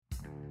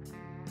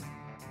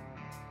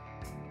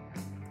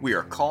We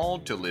are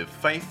called to live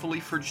faithfully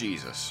for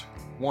Jesus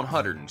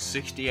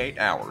 168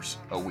 hours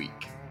a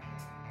week.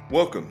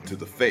 Welcome to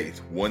the Faith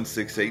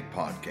 168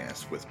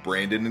 podcast with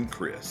Brandon and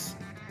Chris.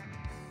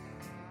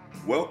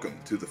 Welcome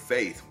to the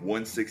Faith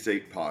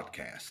 168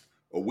 podcast,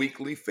 a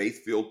weekly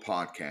faith-filled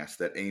podcast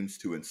that aims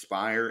to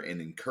inspire and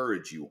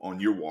encourage you on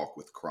your walk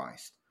with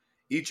Christ.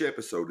 Each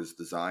episode is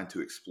designed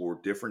to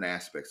explore different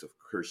aspects of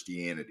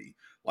Christianity,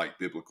 like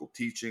biblical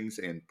teachings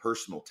and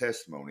personal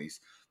testimonies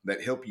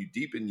that help you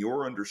deepen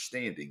your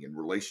understanding and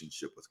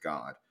relationship with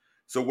God.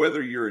 So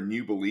whether you're a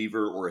new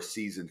believer or a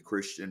seasoned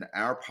Christian,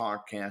 our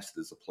podcast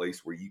is a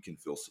place where you can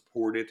feel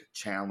supported,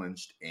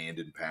 challenged, and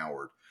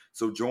empowered.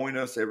 So join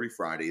us every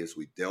Friday as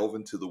we delve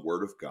into the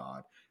Word of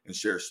God and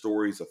share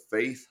stories of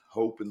faith,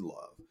 hope, and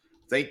love.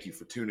 Thank you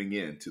for tuning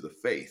in to the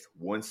Faith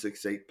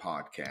 168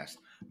 podcast.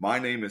 My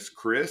name is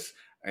Chris,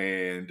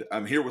 and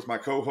I'm here with my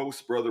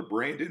co-host, Brother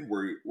Brandon.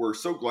 We're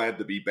so glad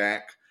to be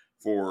back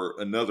for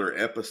another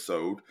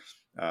episode.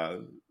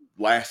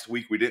 Last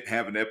week we didn't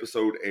have an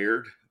episode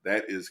aired.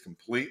 That is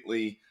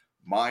completely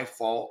my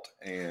fault,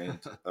 and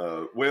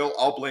well,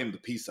 I'll blame the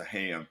piece of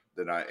ham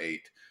that I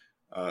ate.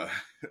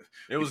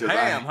 It was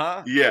ham,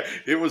 huh? Yeah,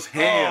 it was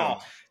ham.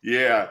 Oh.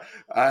 Yeah,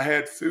 I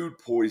had food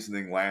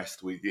poisoning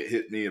last week. It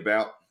hit me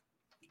about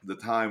the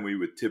time we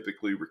would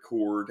typically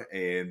record,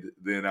 and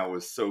then I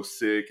was so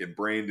sick, and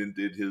Brandon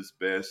did his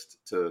best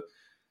to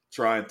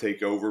try and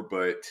take over,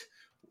 but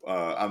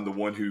I'm the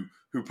one who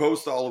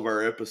posts all of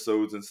our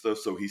episodes and stuff,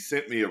 so he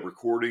sent me a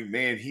recording.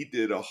 Man, he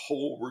did a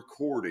whole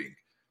recording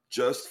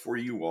just for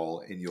you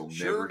all, and you'll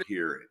never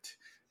hear it.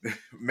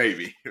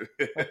 Maybe.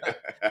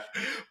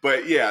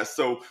 But yeah,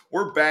 so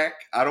we're back.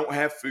 I don't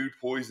have food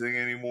poisoning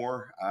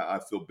anymore. I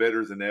feel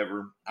better than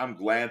ever. I'm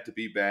glad to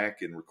be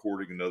back and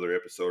recording another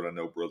episode. I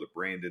know Brother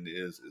Brandon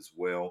is as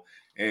well.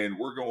 And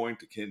we're going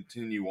to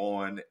continue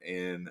on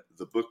in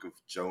the book of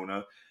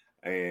Jonah.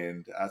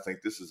 And I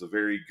think this is a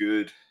very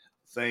good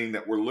thing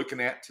that we're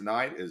looking at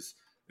tonight as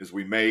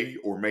we may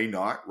or may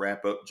not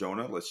wrap up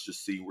Jonah. Let's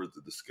just see where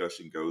the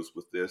discussion goes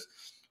with this.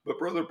 But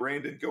Brother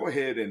Brandon, go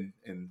ahead and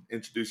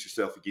introduce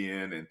yourself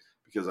again, and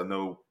because I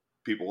know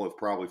people have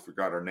probably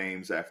forgot our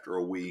names after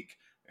a week,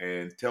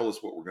 and tell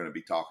us what we're going to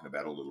be talking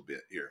about a little bit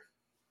here.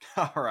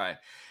 All right.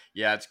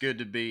 Yeah, it's good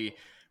to be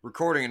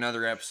recording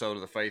another episode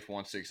of the Faith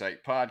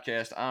 168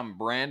 podcast. I'm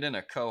Brandon,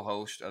 a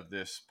co-host of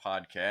this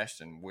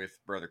podcast, and with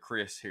Brother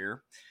Chris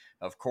here,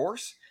 of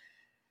course.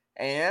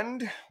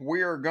 And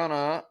we are going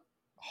to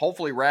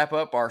hopefully wrap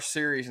up our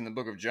series in the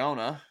book of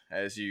Jonah,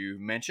 as you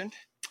mentioned.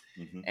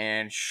 Mm-hmm.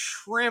 And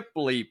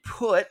shrimply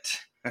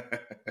put,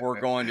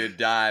 we're going to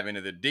dive into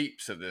the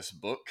deeps of this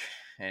book.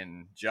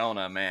 And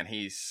Jonah, man,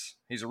 he's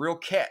a real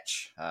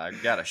catch. I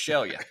gotta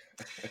show you.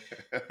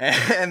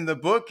 And the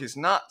book is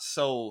not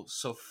so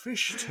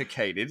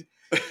sophisticated.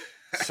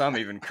 Some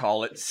even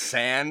call it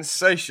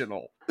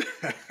sensational.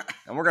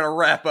 And we're gonna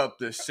wrap up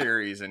this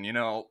series, and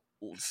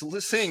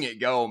seeing it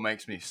go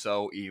makes me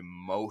so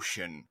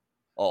emotional.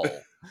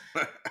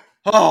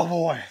 Oh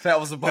boy, that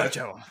was a bunch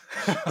of them.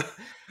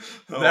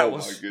 That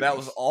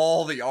was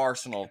all the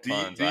arsenal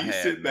puns I had. Do you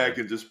sit back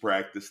and just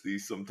practice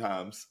these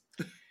sometimes?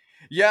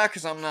 Yeah,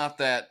 because I'm not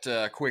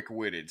that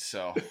quick-witted,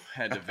 so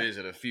had to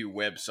visit a few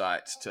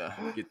websites to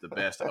get the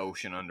best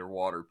ocean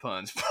underwater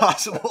puns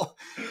possible.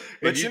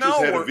 But and you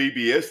just had a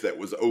VBS that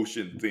was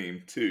ocean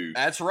themed too.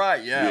 That's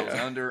right. Yeah, it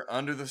was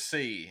under the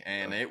sea,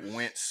 and it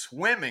went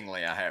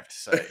swimmingly, I have to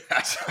say.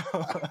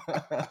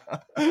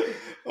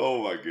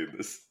 Oh my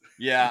goodness.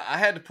 Yeah, I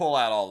had to pull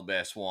out all the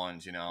best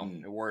ones,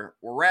 We're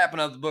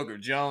wrapping up the book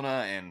of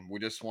Jonah, and we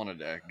just wanted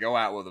to go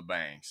out with a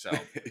bang. So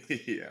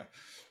yeah.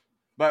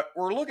 But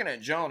we're looking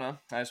at Jonah,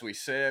 as we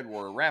said.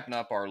 We're wrapping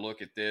up our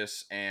look at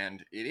this,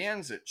 and it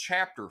ends at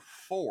chapter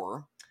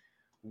 4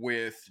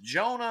 with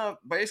Jonah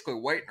basically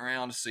waiting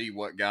around to see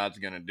what God's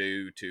going to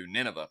do to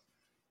Nineveh.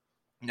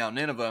 Now,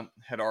 Nineveh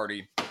had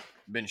already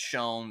been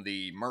shown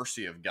the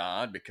mercy of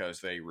God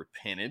because they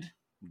repented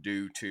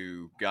due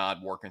to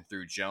God working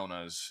through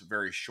Jonah's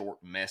very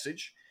short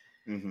message.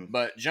 Mm-hmm.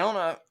 But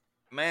Jonah,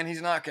 man,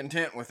 he's not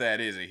content with that,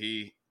 is he?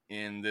 He,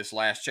 in this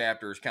last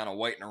chapter, is kind of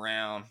waiting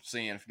around,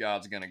 seeing if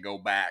God's going to go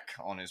back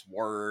on his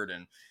word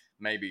and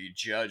maybe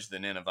judge the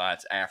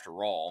Ninevites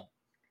after all.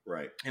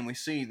 Right. And we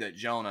see that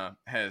Jonah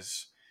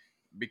has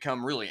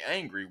become really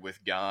angry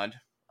with God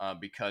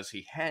because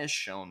he has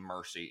shown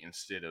mercy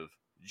instead of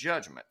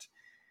judgment.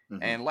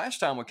 Mm-hmm. And last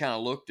time we kind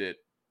of looked at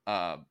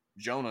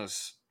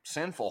Jonah's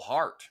sinful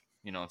heart,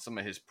 some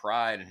of his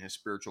pride and his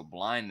spiritual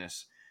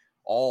blindness,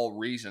 all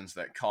reasons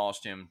that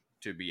caused him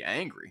to be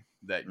angry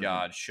that mm-hmm.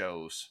 God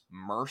shows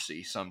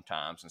mercy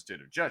sometimes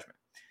instead of judgment.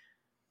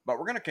 But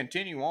we're going to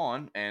continue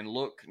on and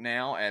look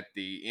now at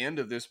the end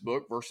of this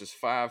book, verses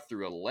 5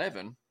 through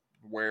 11,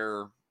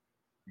 where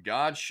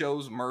God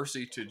shows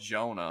mercy to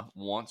Jonah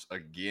once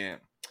again.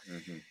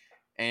 Mm-hmm.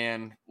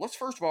 And let's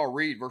first of all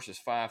read verses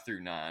 5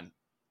 through 9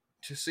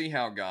 to see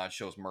how God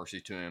shows mercy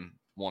to him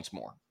once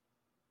more.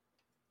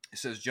 It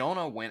says,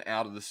 Jonah went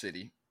out of the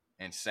city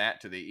and sat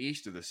to the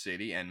east of the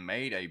city and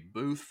made a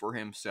booth for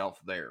himself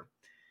there.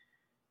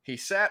 He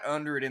sat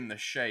under it in the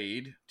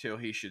shade till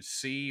he should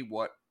see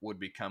what would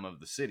become of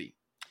the city.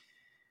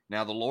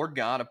 Now the Lord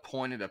God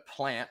appointed a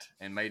plant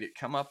and made it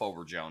come up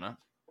over Jonah,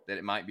 that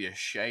it might be a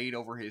shade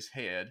over his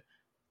head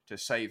to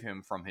save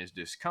him from his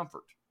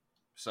discomfort.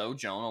 So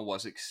Jonah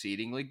was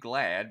exceedingly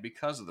glad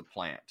because of the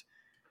plant.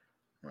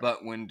 Right.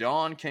 But when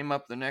dawn came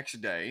up the next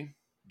day,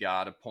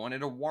 God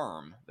appointed a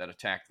worm that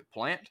attacked the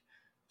plant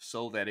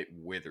so that it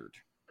withered.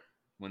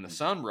 When the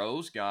sun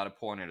rose, God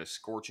appointed a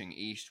scorching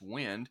east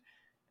wind,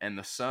 and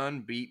the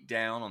sun beat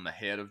down on the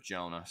head of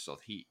Jonah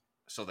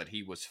so that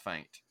he was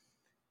faint.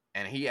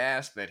 And he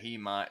asked that he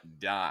might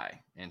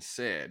die, and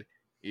said,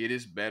 "It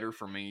is better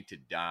for me to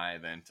die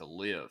than to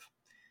live."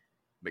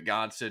 But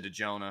God said to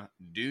Jonah,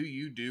 "Do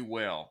you do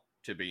well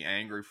to be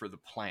angry for the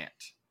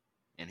plant?"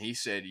 And he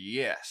said,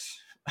 "Yes,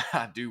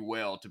 I do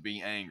well to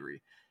be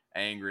angry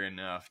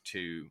enough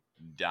to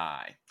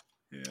die."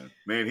 Yeah.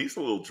 Man, he's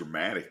a little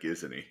dramatic,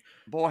 isn't he?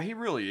 Boy, he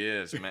really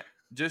is, man.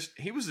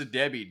 He was a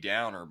Debbie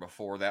Downer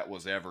before that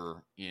was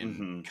ever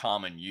in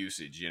common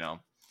usage,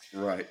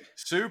 Right.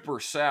 Super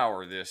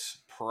sour,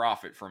 this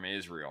prophet from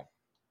Israel.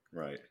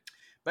 Right.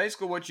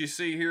 Basically, what you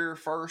see here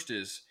first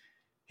is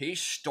he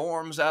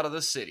storms out of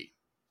the city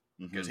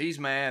because he's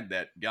mad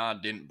that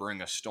God didn't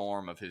bring a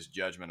storm of his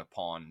judgment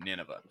upon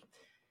Nineveh.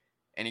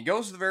 And he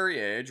goes to the very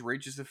edge,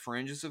 reaches the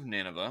fringes of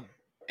Nineveh,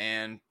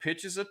 and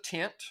pitches a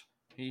tent.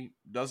 He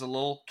does a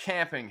little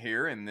camping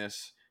here in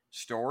this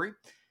story.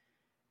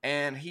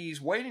 And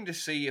he's waiting to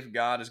see if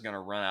God is going to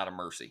run out of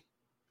mercy.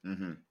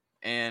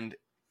 And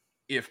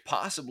if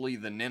possibly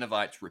the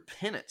Ninevites'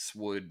 repentance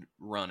would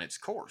run its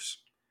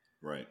course.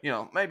 Right.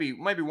 Maybe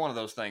one of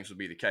those things would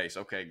be the case.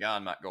 Okay,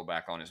 God might go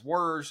back on his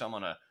word, so I'm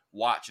going to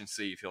watch and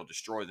see if he'll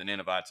destroy the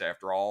Ninevites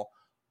after all.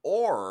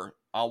 Or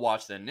I'll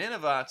watch the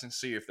Ninevites and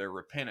see if their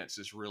repentance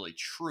is really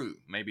true.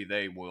 Maybe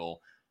they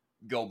will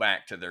go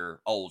back to their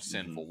old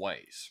sinful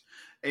ways.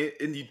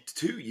 And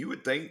you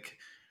would think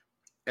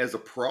as a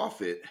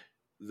prophet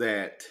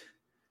that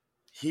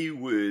he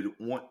would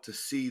want to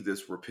see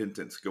this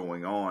repentance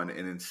going on,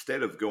 and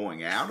instead of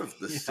going out of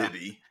the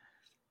city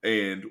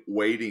and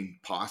waiting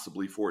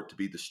possibly for it to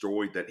be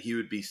destroyed, that he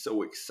would be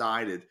so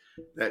excited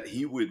that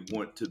he would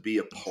want to be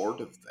a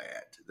part of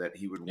that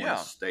he would want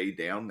to stay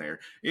down there.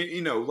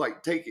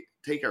 Like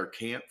take our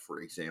camp, for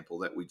example,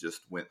 that we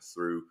just went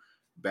through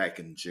back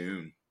in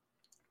June.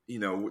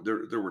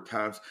 There were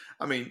times,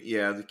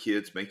 the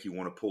kids make you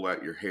want to pull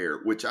out your hair,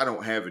 which I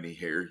don't have any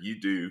hair. You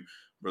do,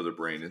 Brother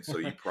Brandon, so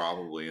you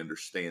probably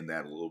understand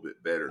that a little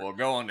bit better. Well,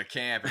 going to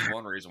camp is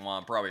one reason why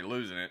I'm probably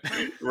losing it.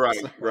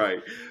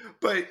 Right.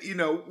 But,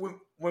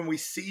 when we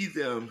see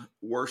them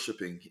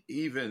worshiping,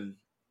 even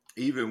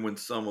when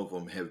some of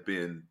them have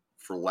been,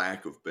 for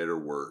lack of better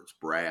words,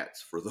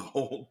 brats for the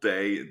whole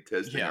day and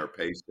testing our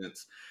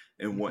patience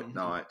and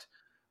whatnot,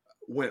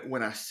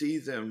 when I see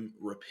them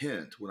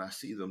repent, when I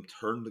see them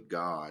turn to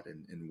God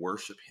and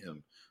worship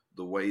him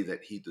the way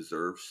that he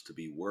deserves to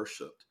be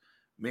worshiped,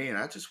 man,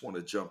 I just want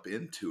to jump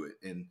into it.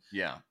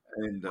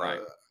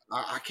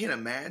 I can't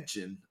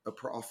imagine a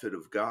prophet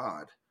of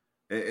God.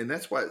 And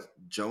that's why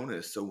Jonah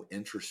is so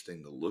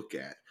interesting to look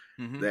at,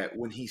 that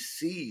when he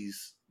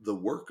sees the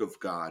work of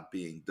God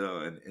being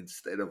done,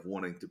 instead of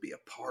wanting to be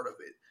a part of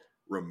it,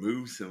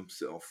 removes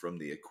himself from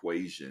the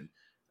equation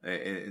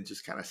and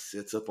just kind of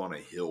sits up on a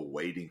hill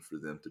waiting for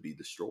them to be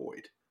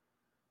destroyed.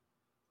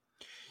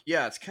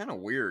 Yeah, it's kind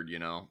of weird,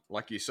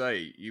 Like you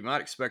say, you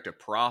might expect a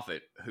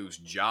prophet whose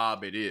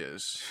job it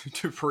is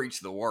to preach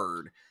the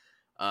word,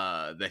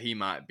 that he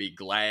might be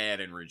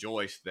glad and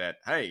rejoice that,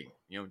 hey,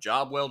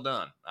 job well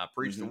done. I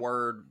preached the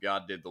word,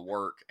 God did the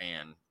work,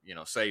 and,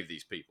 saved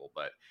these people.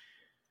 But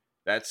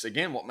that's,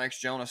 again, what makes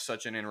Jonah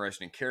such an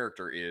interesting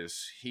character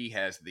is he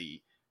has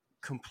the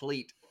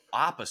complete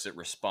opposite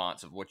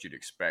response of what you'd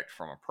expect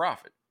from a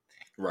prophet.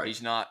 Right.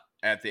 He's not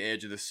at the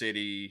edge of the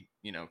city,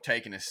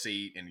 taking a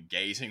seat and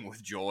gazing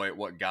with joy at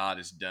what God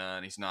has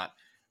done. He's not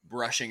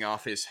brushing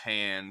off his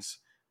hands,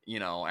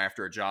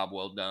 after a job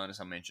well done, as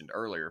I mentioned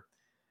earlier.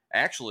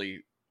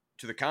 Actually,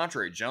 to the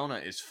contrary, Jonah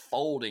is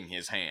folding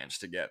his hands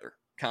together,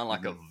 kind of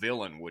like a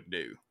villain would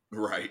do.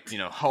 Right.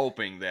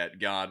 Hoping that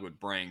God would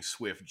bring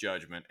swift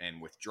judgment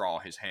and withdraw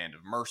his hand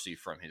of mercy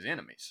from his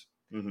enemies.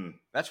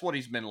 That's what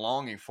he's been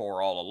longing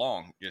for all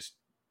along, just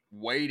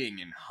waiting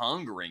and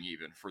hungering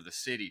even for the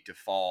city to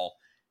fall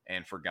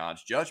and for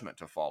God's judgment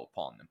to fall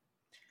upon them.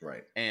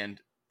 Right.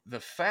 And the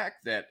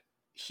fact that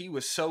he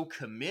was so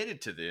committed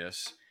to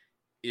this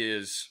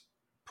is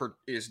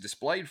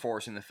displayed for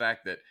us in the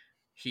fact that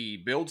he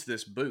builds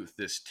this booth,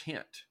 this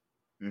tent,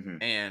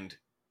 and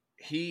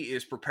he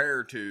is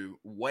prepared to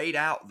wait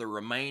out the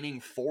remaining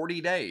 40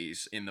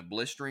 days in the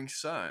blistering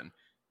sun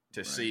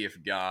to see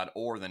if God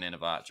or the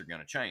Ninevites are going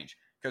to change.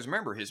 Because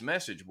remember, his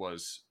message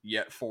was,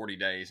 yet 40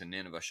 days and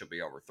Nineveh shall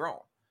be overthrown.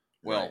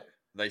 Well,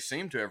 they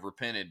seem to have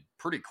repented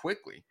pretty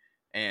quickly.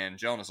 And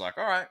Jonah's like,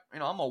 all right, I'm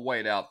going to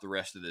wait out the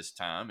rest of this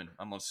time, and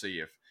I'm going to see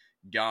if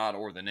God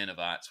or the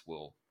Ninevites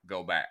will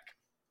go back.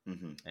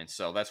 And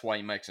so that's why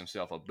he makes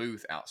himself a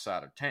booth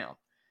outside of town.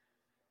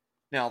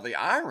 Now, the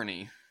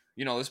irony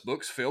this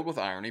book's filled with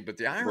irony, but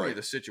the irony Right. of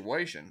the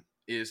situation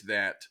is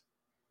that,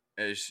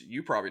 as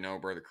you probably know,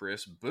 Brother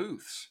Chris,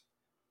 booths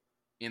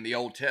in the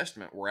Old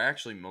Testament were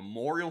actually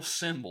memorial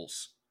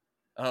symbols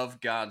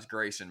of God's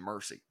grace and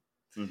mercy.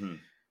 Mm-hmm.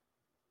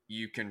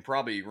 You can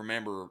probably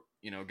remember,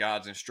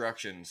 God's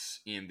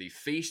instructions in the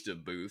Feast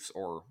of Booths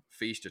or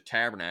Feast of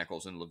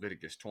Tabernacles in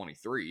Leviticus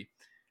 23.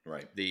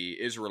 Right. The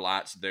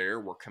Israelites there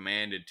were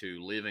commanded to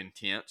live in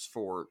tents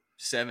for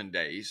 7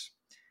 days,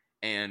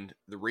 and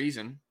the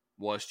reason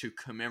was to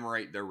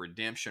commemorate their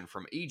redemption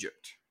from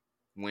Egypt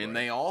when Right.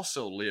 they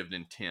also lived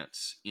in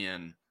tents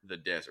in the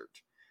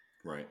desert.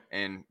 Right.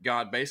 And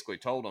God basically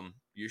told them,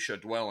 you shall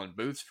dwell in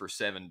booths for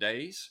 7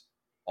 days.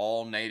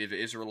 All native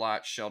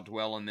Israelites shall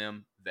dwell in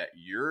them, that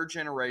your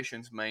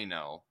generations may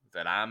know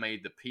that I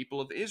made the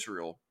people of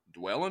Israel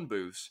dwell in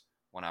booths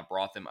when I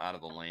brought them out of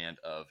the land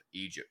of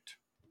Egypt.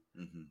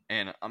 Mm-hmm.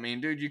 And I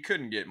mean, dude, you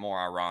couldn't get more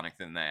ironic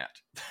than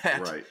that.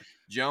 That Right.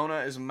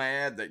 Jonah is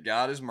mad that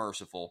God is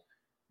merciful,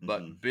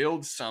 but Mm-hmm.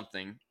 builds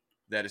something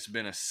that has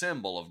been a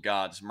symbol of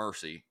God's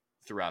mercy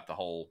throughout the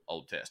whole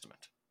Old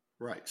Testament.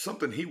 Right.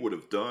 Something he would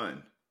have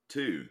done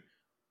too,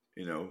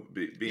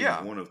 being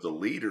Yeah, one of the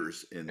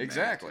leaders in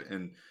exactly.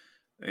 that.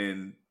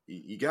 And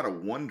you got to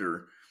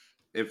wonder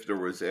if there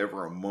was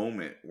ever a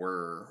moment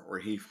where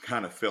he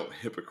kind of felt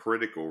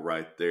hypocritical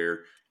right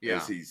there Yeah,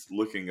 as he's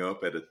looking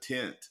up at a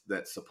tent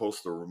that's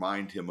supposed to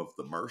remind him of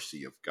the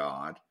mercy of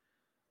God.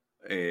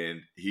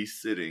 And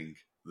he's sitting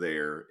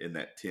there in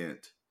that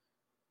tent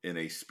in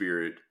a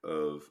spirit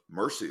of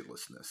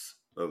mercilessness,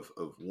 of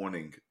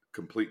wanting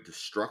complete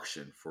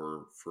destruction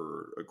for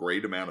a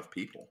great amount of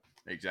people.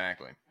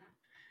 exactly.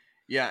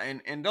 Yeah,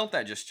 and don't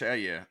that just tell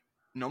you,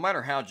 no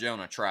matter how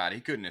Jonah tried, he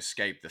couldn't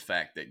escape the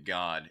fact that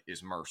God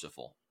is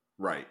merciful.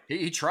 Right.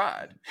 He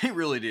tried. He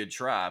really did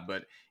try,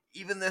 but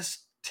even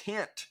this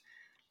tent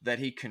that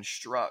he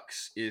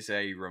constructs is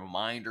a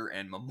reminder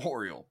and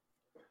memorial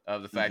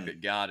of the fact Mm-hmm.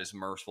 that God is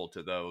merciful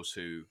to those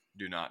who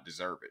do not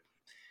deserve it.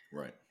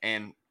 Right.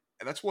 And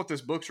that's what this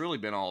book's really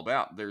been all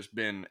about. There's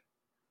been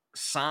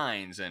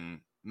signs and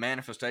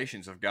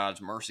manifestations of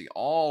God's mercy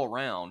all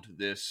around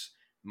this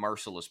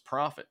merciless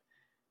prophet.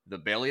 The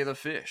belly of the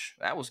fish,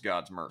 that was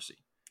God's mercy.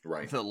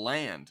 Right. The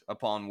land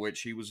upon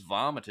which he was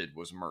vomited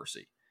was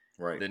mercy.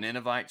 Right. The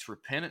Ninevites'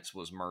 repentance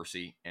was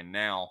mercy. And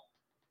now,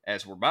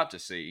 as we're about to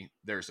see,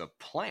 there's a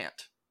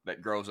plant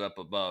that grows up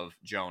above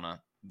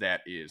Jonah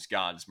that is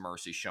God's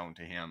mercy shown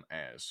to him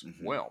as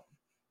well.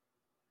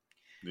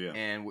 Yeah.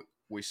 And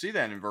we see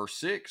that in verse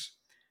 6.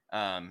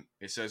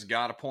 It says,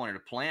 God appointed a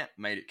plant,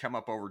 made it come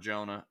up over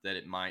Jonah, that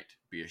it might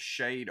be a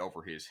shade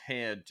over his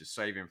head to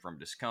save him from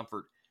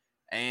discomfort.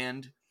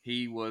 And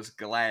he was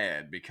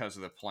glad because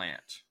of the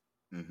plant.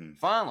 Mm-hmm.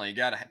 Finally,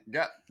 got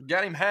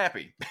him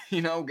happy,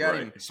 got Right.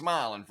 him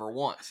smiling for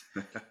once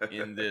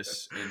in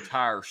this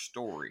entire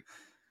story.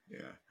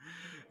 Yeah.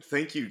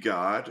 Thank you,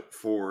 God,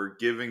 for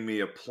giving me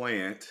a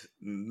plant.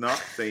 Not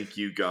thank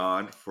you,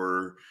 God,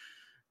 for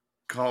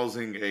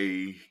causing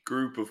a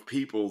group of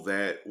people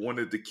that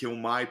wanted to kill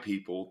my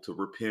people to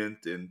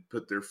repent and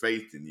put their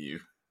faith in you.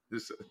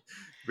 It's a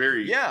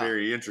very,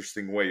 very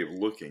interesting way of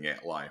looking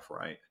at life,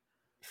 right?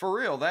 For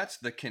real, that's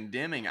the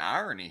condemning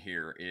irony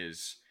here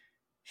is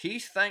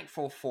he's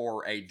thankful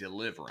for a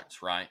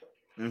deliverance, right?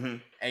 Mm-hmm.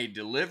 A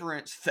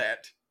deliverance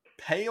that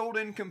paled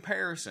in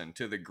comparison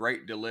to the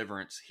great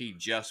deliverance he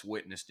just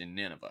witnessed in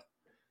Nineveh.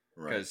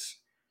 Because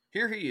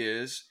here he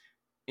is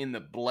in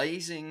the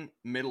blazing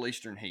Middle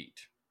Eastern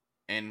heat.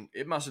 And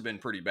it must have been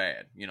pretty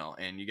bad,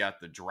 and you got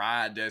the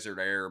dry desert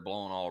air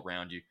blowing all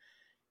around you.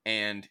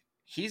 And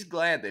he's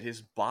glad that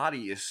his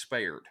body is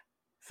spared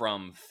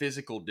from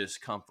physical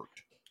discomfort.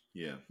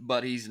 Yeah.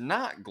 But he's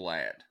not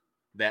glad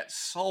that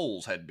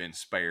souls had been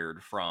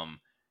spared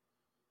from,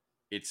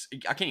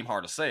 I can't even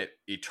hard to say it,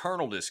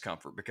 eternal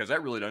discomfort, because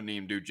that really doesn't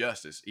even do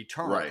justice.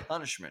 Eternal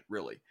punishment,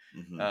 really.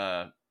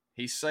 Mm-hmm.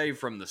 He's saved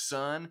from the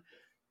sun,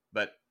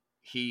 but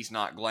he's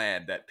not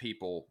glad that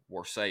people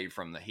were saved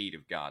from the heat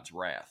of God's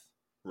wrath.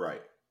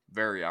 Right.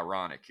 Very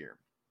ironic here.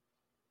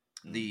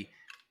 Mm.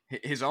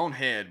 His own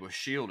head was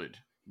shielded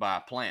by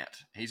a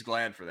plant. He's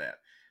glad for that.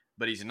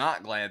 But he's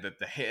not glad that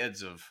the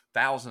heads of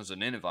thousands of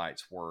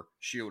Ninevites were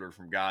shielded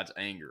from God's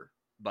anger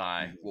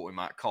by what we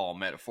might call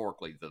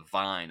metaphorically the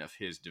vine of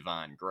his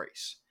divine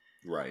grace.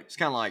 Right. It's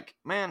kind of like,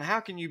 man, how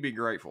can you be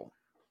grateful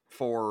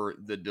for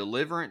the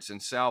deliverance and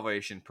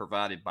salvation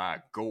provided by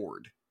a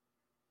gourd,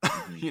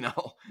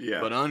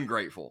 but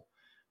ungrateful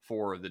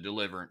for the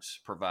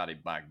deliverance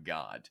provided by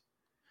God?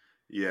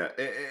 Yeah,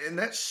 and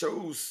that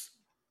shows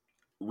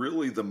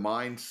really the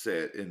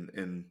mindset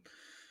and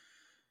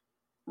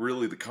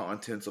really the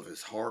contents of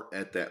his heart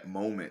at that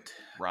moment.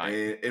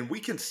 Right. And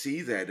we can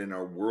see that in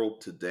our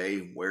world today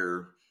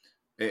where,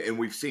 and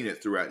we've seen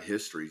it throughout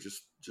history,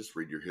 just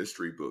read your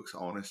history books,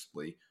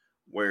 honestly,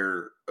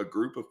 where a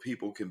group of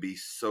people can be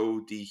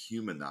so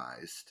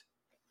dehumanized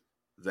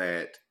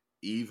that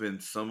even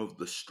some of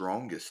the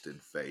strongest in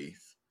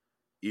faith,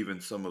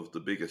 even some of the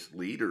biggest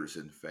leaders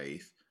in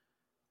faith,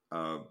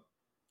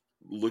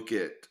 look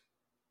at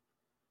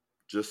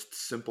just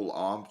simple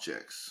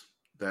objects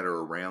that are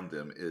around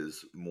them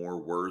is more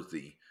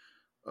worthy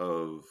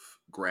of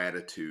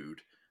gratitude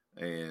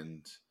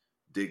and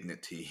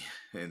dignity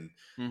and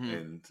Mm-hmm.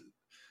 and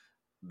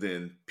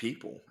than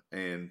people.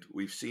 And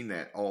we've seen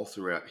that all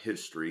throughout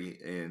history.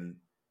 And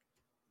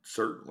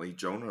certainly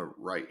Jonah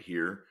right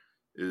here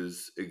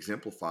is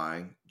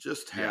exemplifying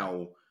just Yeah.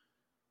 how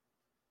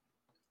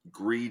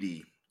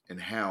greedy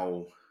and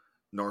how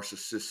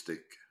narcissistic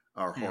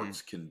our Mm-hmm.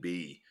 hearts can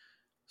be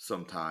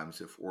sometimes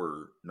if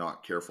we're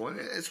not careful. And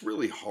it's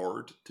really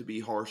hard to be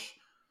harsh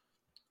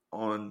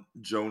on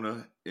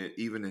Jonah,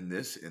 even in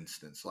this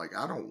instance. Like,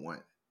 I don't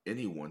want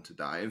anyone to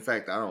die. In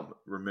fact, I don't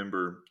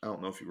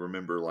know if you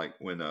remember, like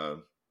when a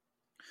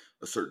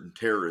certain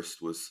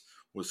terrorist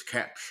was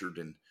captured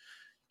and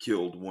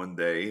killed one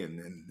day,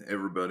 and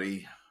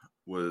everybody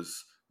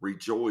was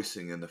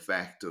rejoicing in the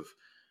fact of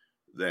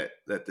that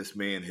this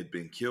man had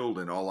been killed,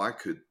 and all I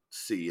could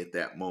see at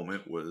that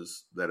moment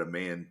was that a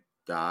man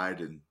died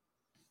and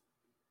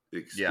Yeah.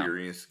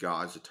 experienced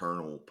God's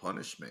eternal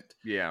punishment,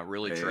 Yeah.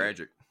 Really and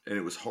tragic.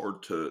 it was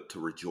hard to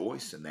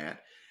rejoice in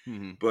that.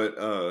 Mm-hmm. But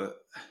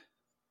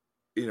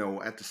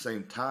at the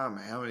same time,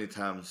 how many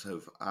times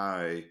have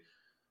I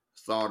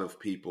thought of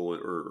people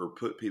or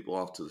put people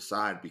off to the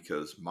side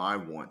because my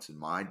wants and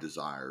my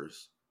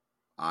desires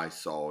I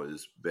saw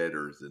as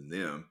better than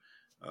them,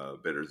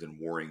 better than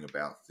worrying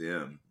about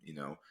them.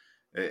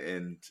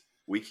 And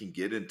we can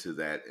get into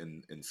that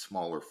in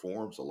smaller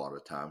forms a lot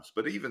of times.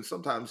 But even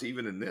sometimes,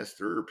 even in this,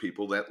 there are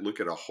people that look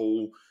at a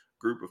whole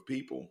group of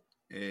people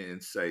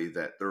and say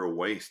that they're a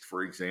waste.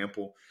 For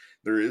example,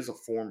 there is a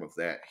form of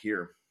that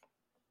here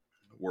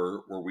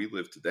where we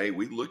live today.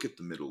 We look at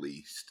the Middle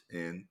East,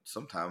 and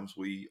sometimes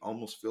we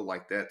almost feel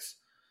like that's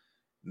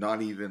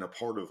not even a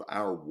part of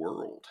our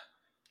world.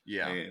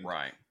 Yeah. And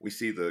Right. we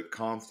see the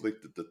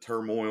conflict, the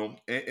turmoil,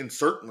 and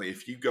certainly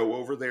if you go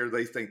over there,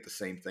 they think the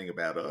same thing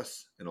about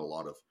us in a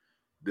lot of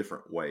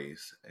different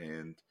ways.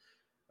 And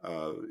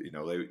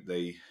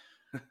they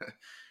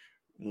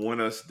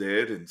want us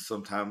dead, and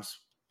sometimes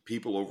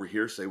people over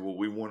here say, well,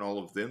 we want all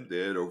of them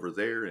dead over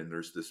there, and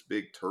there's this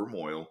big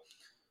turmoil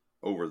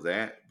over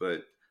that.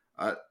 But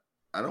I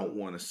I don't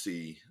want to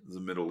see the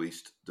Middle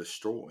East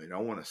destroyed. I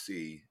want to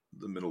see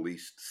the Middle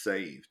East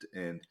saved.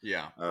 And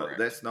Yeah. Correct.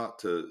 that's not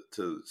to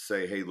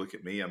say, hey, look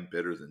at me, I'm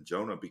better than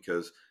Jonah,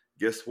 because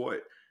guess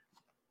what?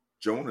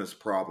 Jonah's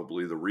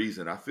probably the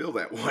reason I feel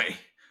that way.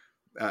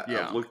 I've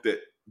Yeah. looked at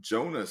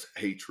Jonah's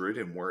hatred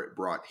and where it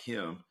brought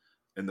him,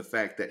 and the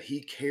fact that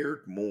he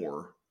cared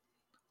more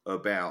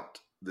about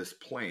this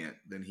plant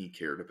than he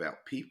cared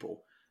about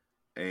people.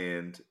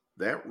 And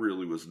that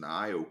really was an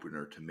eye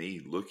opener to me,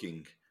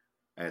 looking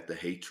at the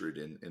hatred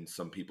in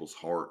some people's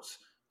hearts,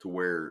 to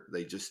where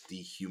they just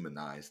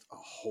dehumanized a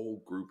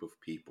whole group of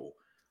people.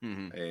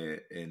 Mm-hmm.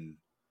 And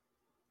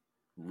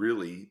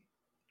really,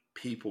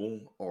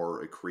 people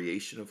are a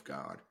creation of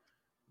God,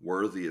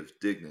 worthy of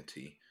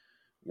dignity,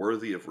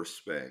 worthy of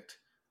respect.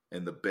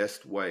 And the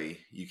best way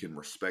you can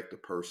respect a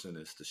person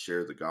is to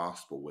share the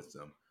gospel with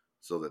them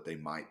so that they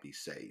might be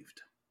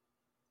saved.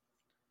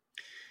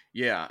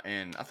 Yeah,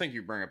 and I think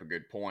you bring up a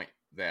good point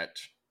that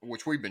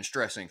which we've been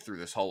stressing through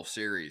this whole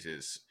series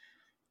is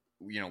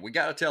we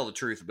got to tell the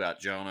truth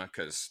about Jonah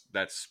because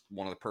that's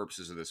one of the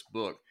purposes of this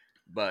book.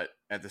 But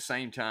at the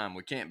same time,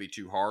 we can't be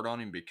too hard on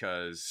him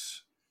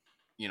because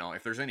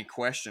if there's any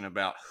question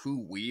about who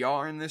we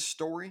are in this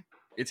story,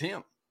 it's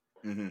him.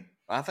 Mm-hmm.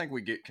 I think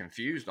we get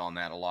confused on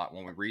that a lot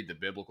when we read the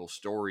biblical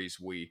stories.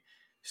 We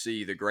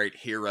see the great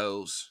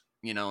heroes,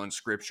 in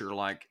scripture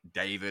like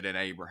David and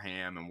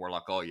Abraham, and we're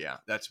like, oh yeah,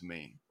 that's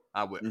me.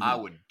 I would Mm-hmm. I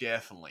would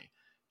definitely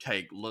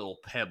take little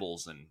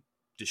pebbles and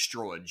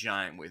destroy a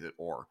giant with it.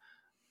 Or,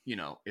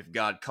 if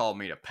God called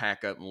me to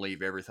pack up and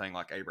leave everything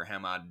like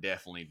Abraham, I'd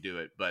definitely do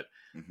it. But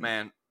Mm-hmm.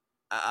 man,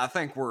 I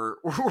think we're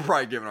we're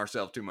probably giving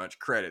ourselves too much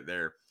credit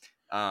there.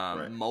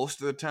 Right. Most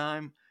of the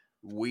time,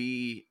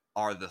 we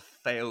are the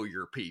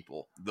failure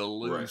people, the Right.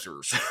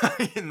 losers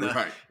in the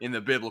Right. in the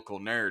biblical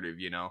narrative.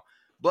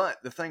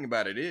 But the thing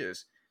about it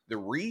is, the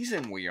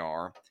reason we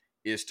are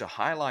is to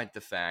highlight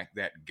the fact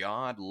that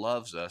God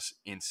loves us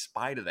in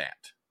spite of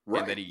that, and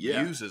that Right. He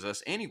Yeah. uses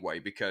us anyway.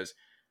 Because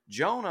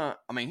Jonah,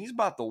 I mean, he's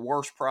about the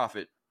worst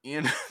prophet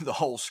in the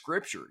whole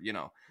Scripture.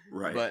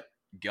 Right. But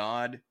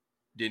God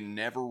did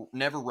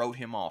never wrote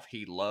him off.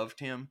 He loved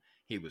him.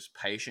 He was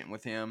patient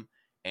with him,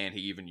 and he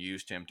even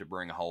used him to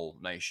bring a whole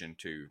nation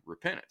to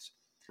repentance.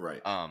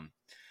 Right.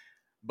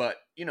 But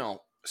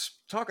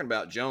talking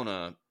about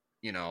Jonah,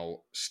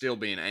 still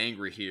being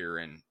angry here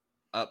and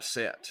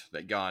upset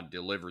that God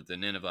delivered the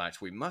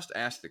Ninevites, we must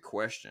ask the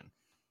question: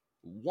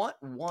 what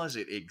was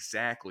it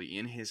exactly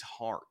in his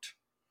heart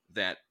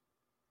that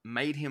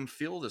made him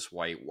feel this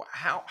way?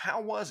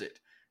 How was it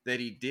that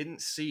he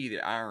didn't see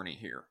the irony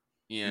here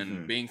in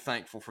Mm-hmm. being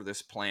thankful for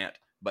this plant,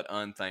 but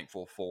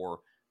unthankful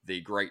for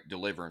the great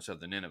deliverance of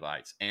the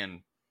Ninevites?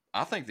 And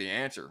I think the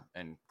answer,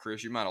 and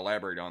Chris, you might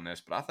elaborate on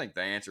this, but I think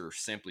the answer,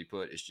 simply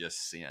put, is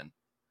just sin.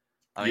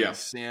 I mean, Yeah.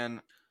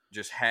 sin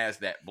just has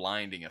that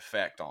blinding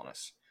effect on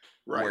us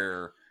Right.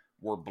 where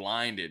we're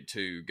blinded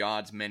to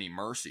God's many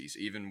mercies,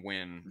 even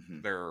when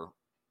Mm-hmm. they're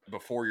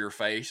before your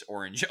face,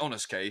 or in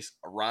Jonah's case,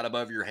 right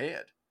above your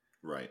head.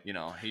 Right. You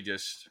know, he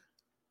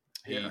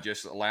Yeah.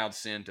 just allowed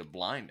sin to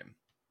blind him.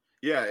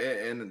 Yeah,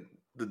 and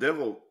the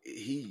devil,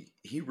 he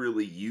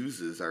really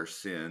uses our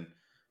sin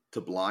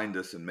to blind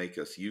us and make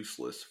us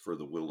useless for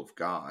the will of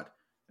God.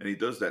 And he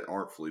does that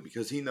artfully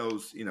because he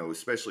knows,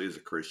 especially as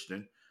a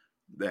Christian,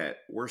 that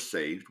we're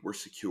saved, we're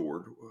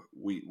secured,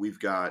 we've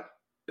got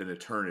an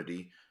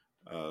eternity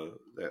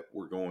that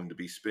we're going to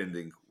be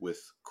spending with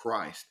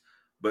Christ.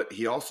 But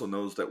he also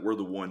knows that we're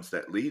the ones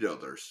that lead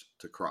others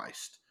to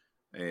Christ,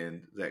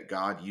 and that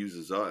God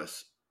uses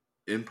us,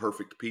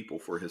 imperfect people,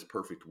 for his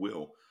perfect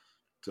will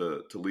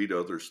to lead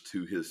others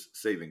to his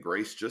saving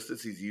grace, just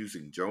as he's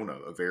using Jonah,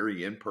 a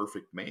very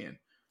imperfect man,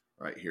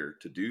 right here,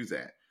 to do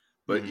that.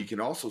 But Mm-hmm. you can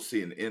also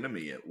see an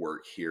enemy at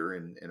work here,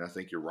 and I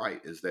think you're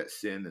right, is that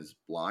sin is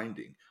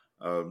blinding.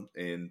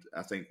 And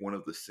I think one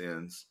of the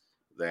sins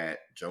that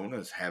Jonah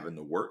is having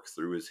to work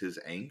through is his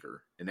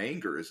anger. And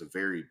anger is a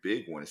very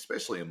big one,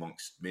 especially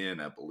amongst men,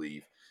 I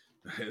believe,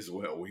 as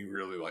well. We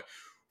really like,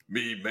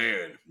 me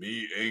man,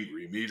 me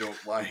angry, me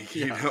don't like,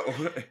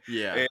 Yeah.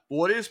 Yeah. and,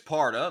 Well, it is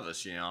part of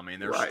us, you know. I mean,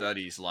 there's right,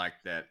 studies like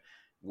that.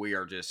 We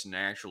are just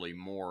naturally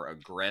more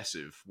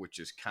aggressive, which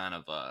is kind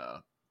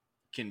of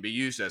can be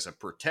used as a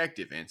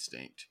protective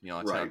instinct. You know,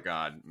 that's how right.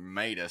 God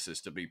made us,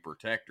 is to be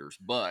protectors.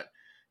 But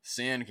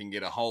sin can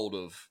get a hold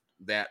of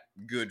that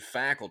good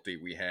faculty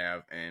we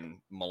have and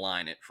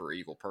malign it for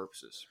evil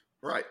purposes.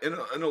 Right. And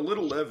a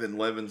little leaven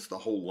leavens the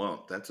whole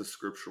lump. That's a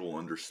scriptural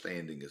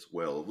understanding as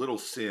well. A little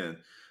sin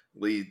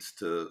leads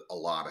to a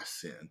lot of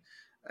sin.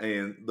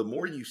 And the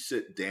more you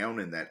sit down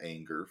in that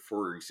anger,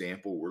 for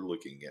example, we're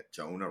looking at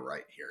Jonah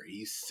right here.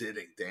 He's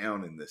sitting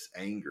down in this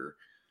anger.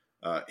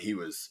 He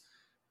was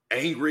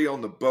angry on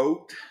the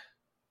boat.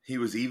 He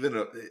was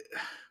even,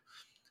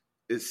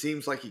 it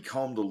seems like he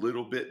calmed a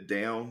little bit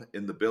down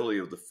in the belly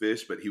of the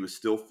fish, but he was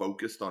still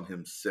focused on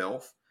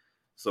himself.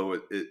 So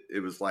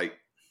it was like,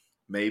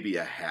 maybe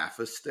a half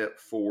a step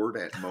forward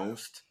at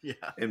most,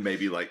 Yeah. and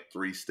maybe like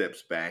 3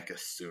 steps back as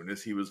soon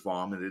as he was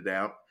vomited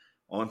out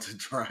onto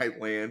dry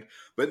land.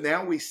 But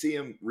now we see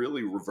him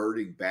really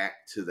reverting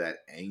back to that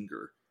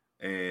anger.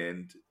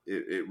 And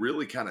it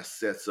really kind of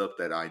sets up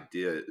that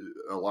idea.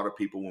 A lot of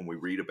people, when we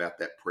read about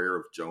that prayer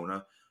of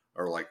Jonah,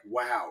 are like,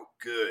 wow,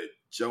 good,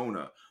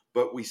 Jonah.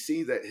 But we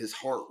see that his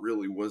heart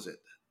really wasn't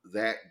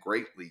that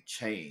greatly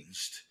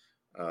changed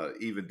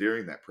even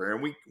during that prayer.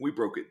 And we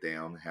broke it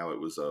down how it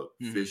was a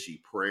Mm-hmm.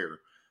 fishy prayer.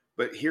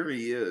 But here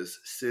he is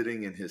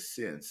sitting in his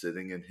sin,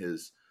 sitting in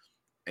his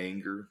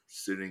anger,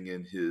 sitting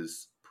in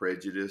his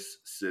prejudice,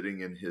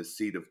 sitting in his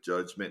seat of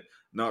judgment,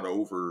 not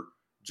over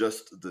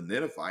just the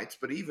Ninevites,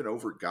 but even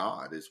over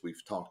God, as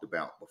we've talked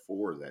about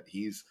before, that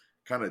he's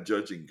kind of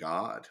judging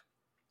God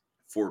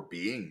for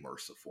being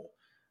merciful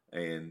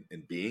and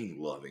being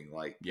loving.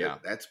 Like, Yeah.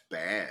 that's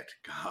bad,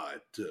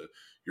 God.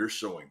 You're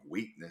showing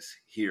weakness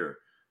here.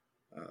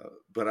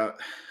 But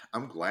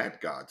I'm glad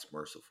God's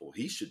merciful.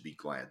 He should be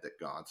glad that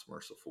God's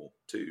merciful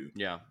too.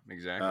 Yeah.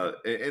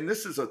 Exactly. And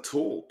this is a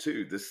tool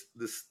too. This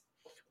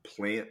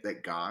plant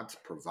that God's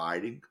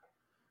providing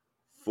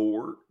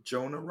for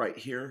Jonah right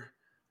here.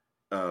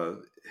 Uh,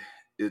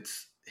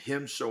 it's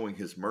him showing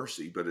his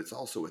mercy, but it's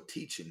also a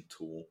teaching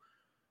tool,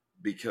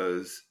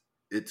 because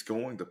it's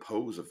going to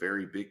pose a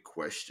very big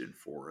question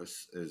for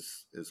us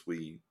as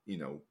we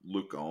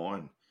look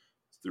on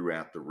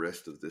throughout the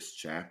rest of this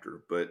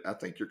chapter. But I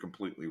think you're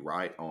completely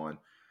right on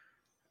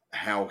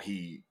how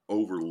he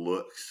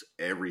overlooks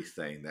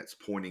everything that's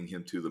pointing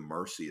him to the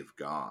mercy of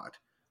God,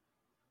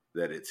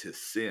 that it's his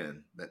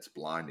sin that's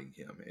blinding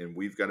him. And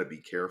we've got to be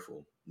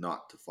careful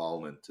not to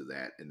fall into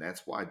that. And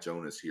that's why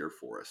Jonah's here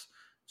for us.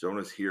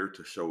 Jonah's here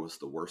to show us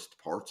the worst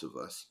parts of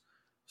us,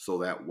 so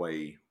that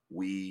way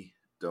we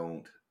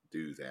don't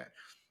do that.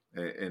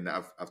 And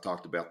I've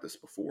talked about this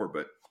before,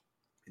 but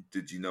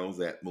did you know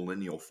that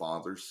millennial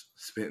fathers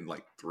spend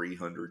like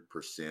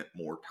 300%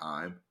 more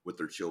time with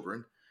their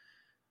children?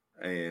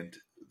 And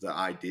the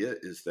idea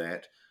is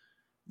that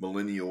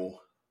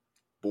millennial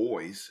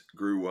boys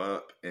grew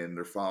up and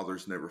their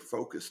fathers never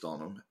focused on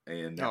them,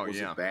 and that Oh was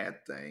a yeah.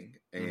 bad thing.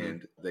 Mm-hmm.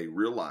 And they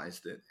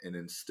realized it. And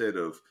instead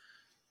of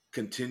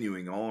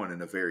continuing on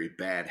in a very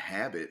bad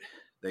habit,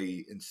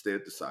 they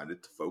instead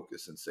decided to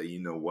focus and say, you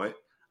know what?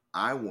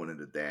 I wanted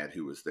a dad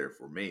who was there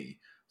for me,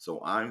 so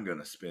I'm going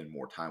to spend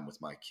more time with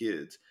my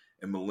kids.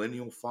 And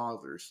millennial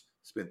fathers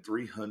spend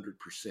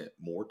 300%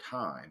 more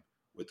time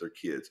with their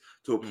kids,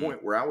 to a Mm.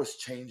 point where I was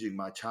changing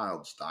my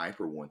child's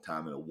diaper one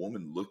time, and a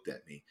woman looked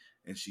at me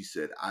and she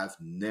said, I've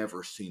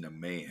never seen a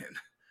man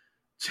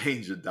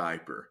change a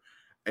diaper.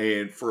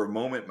 And for a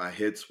moment, my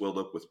head swelled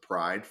up with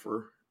pride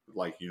for,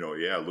 like,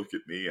 yeah, look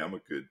at me, I'm a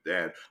good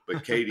dad.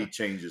 But Katie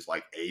changes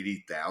like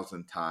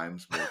 80,000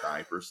 times more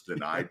diapers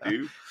than I Yeah.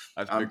 do.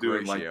 That's a I'm big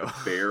doing like ratio.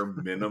 the bare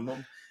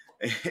minimum.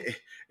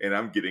 And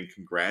I'm getting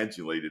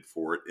congratulated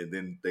for it. And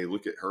then they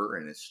look at her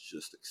and it's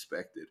just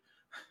expected.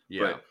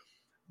 Yeah.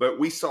 But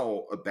we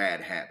saw a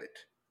bad habit.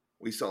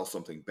 We saw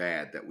something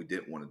bad that we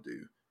didn't want to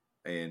do.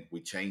 and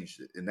we changed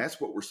it. And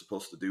that's what we're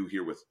supposed to do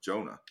here with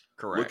Jonah.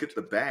 Look at Correct.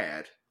 the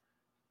bad,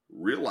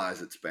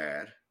 realize it's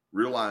bad,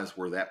 realize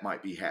where that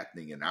might be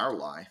happening in our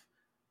life,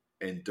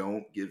 and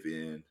don't give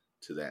in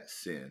to that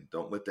sin.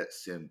 Don't let that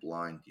sin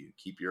blind you.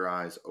 Keep your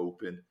eyes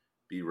open.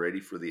 Be ready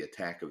for the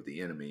attack of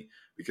the enemy,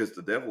 because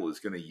the devil is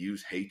going to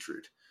use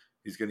hatred.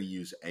 He's going to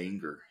use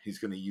anger. He's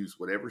going to use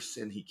whatever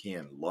sin he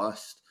can.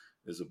 Lust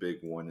is a big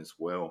one as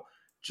well,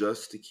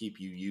 just to keep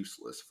you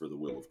useless for the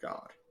will of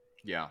God.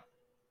 Yeah.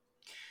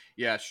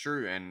 Yeah, it's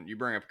true. And you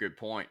bring up a good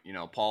point.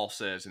 Paul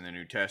says in the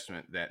New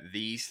Testament that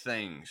these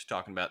things,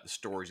 talking about the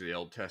stories of the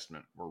Old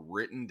Testament, were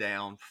written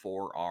down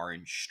for our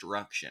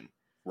instruction.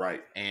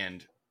 Right.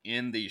 And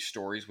in these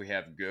stories, we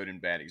have good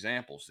and bad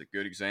examples. The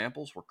good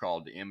examples we're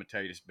called to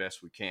imitate as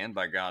best we can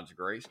by God's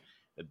grace.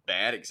 The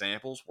bad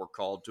examples we're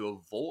called to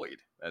avoid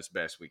as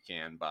best we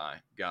can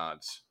by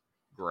God's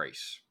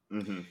grace.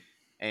 Mm-hmm.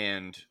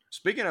 And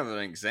speaking of an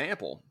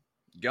example,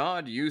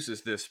 God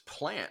uses this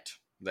plant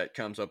that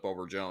comes up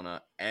over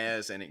Jonah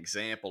as an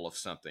example of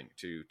something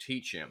to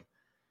teach him.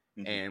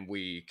 Mm-hmm. And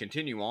we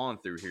continue on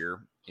through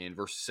here in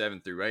verses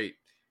 7 through 8.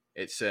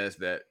 It says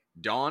that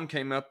dawn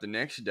came up the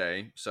next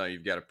day, so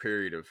you've got a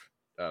period of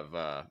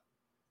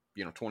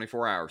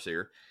 24 hours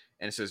here,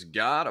 and it says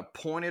God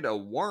appointed a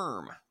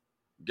worm.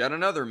 Got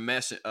another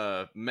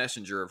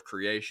messenger of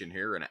creation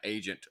here, an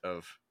agent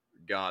of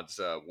God's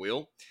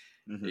will.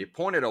 Mm-hmm. He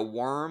appointed a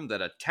worm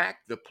that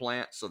attacked the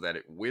plant so that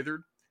it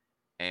withered.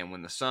 And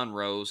when the sun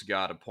rose,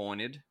 God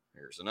appointed,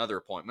 here's another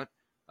appointment,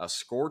 a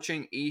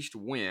scorching east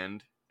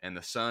wind, and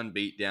the sun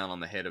beat down on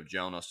the head of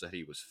Jonah so that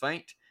he was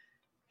faint.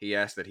 He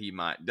asked that he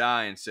might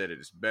die and said, "It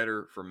is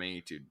better for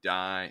me to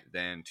die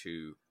than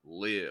to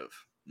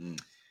live." Mm.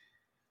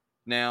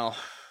 Now,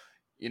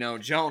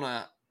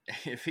 Jonah,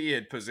 if he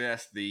had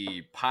possessed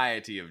the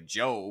piety of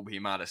Job, he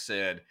might have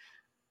said,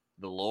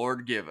 "The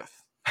Lord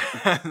giveth,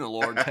 the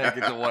Lord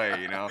taketh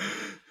away,"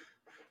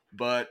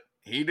 But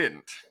he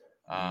didn't.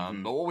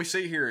 Mm-hmm. But what we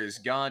see here is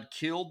God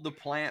killed the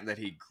plant that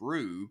he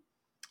grew,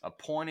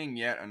 appointing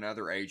yet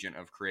another agent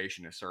of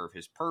creation to serve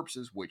his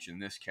purposes, which in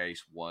this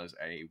case was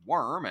a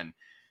worm. And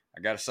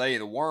I got to say,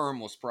 the worm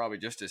was probably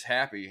just as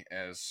happy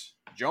as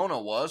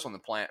Jonah was when the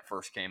plant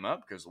first came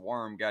up, because the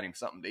worm got him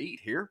something to eat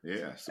here.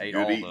 Yeah,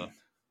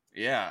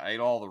 ate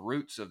all the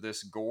roots of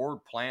this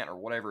gourd plant or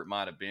whatever it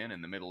might have been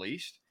in the Middle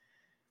East.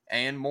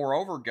 And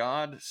moreover,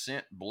 God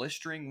sent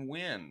blistering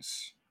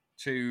winds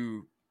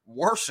to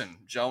worsen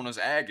Jonah's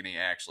agony,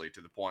 actually,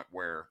 to the point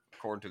where,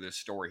 according to this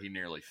story, he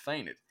nearly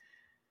fainted.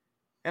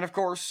 And of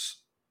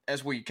course,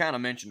 as we kind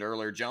of mentioned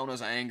earlier,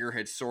 Jonah's anger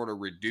had sort of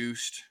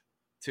reduced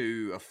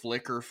to a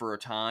flicker for a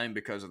time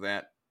because of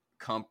that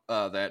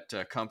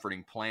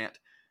comforting plant.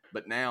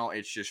 But now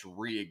it's just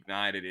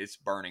reignited. It's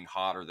burning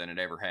hotter than it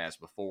ever has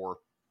before.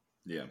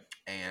 Yeah.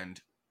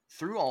 And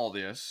through all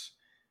this,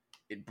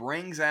 it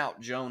brings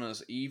out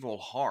Jonah's evil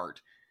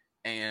heart.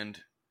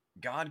 And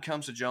God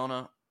comes to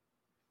Jonah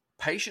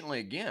patiently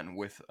again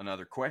with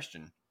another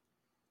question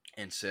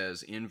and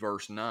says in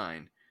verse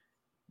 9,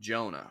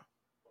 "Jonah,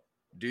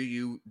 do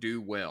you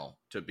do well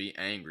to be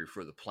angry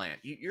for the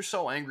plant? You're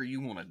so angry you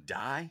want to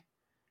die?"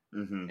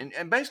 Mm-hmm.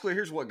 And basically,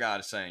 here's what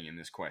God is saying in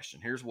this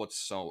question. Here's what's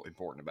so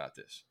important about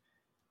this.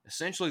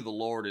 Essentially, the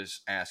Lord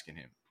is asking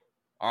him,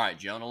 "All right,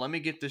 Jonah, let me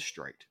get this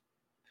straight.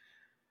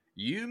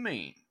 You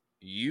mean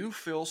you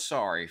feel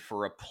sorry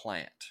for a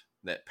plant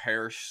that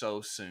perished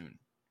so soon,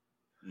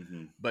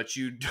 mm-hmm. but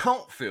you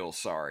don't feel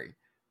sorry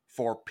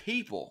for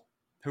people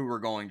who are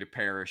going to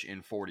perish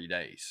in 40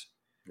 days.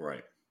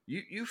 Right.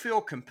 You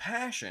feel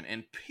compassion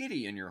and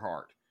pity in your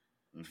heart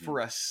mm-hmm. for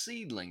a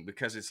seedling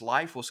because its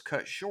life was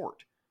cut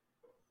short.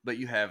 But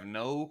you have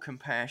no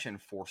compassion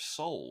for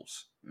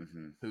souls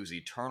mm-hmm. whose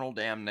eternal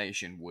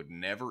damnation would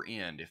never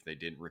end if they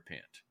didn't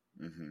repent."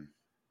 Mm-hmm.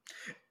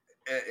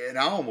 And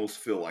I almost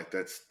feel like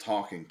that's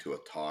talking to a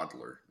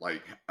toddler.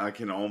 Like, I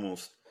can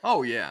almost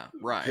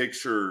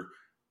picture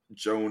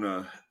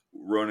Jonah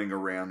running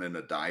around in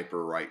a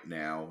diaper right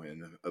now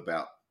and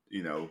about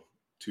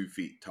 2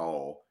 feet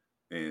tall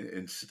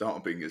and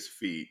stomping his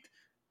feet,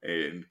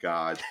 and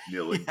God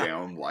kneeling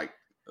down like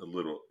a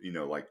little,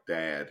 like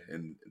dad,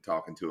 and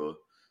talking to a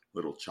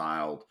little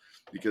child.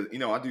 Because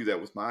I do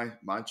that with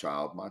my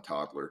child, my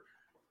toddler.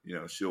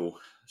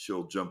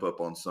 She'll jump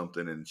up on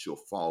something and she'll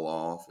fall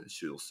off and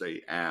she'll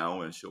say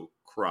ow and she'll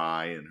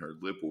cry and her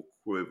lip will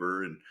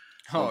quiver, and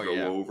I'll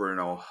go over and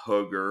I'll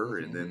hug her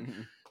and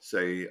then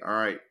say, "All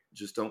right,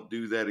 just don't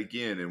do that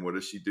again." And what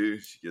does she do?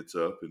 She gets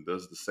up and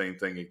does the same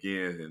thing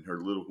again, and her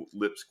little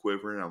lips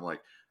quiver, and I'm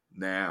like,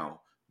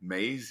 "Now,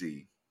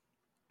 Maisie,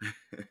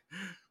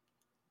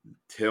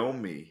 tell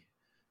me,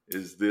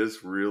 is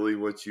this really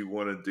what you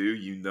want to do?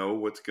 You know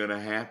what's going to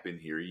happen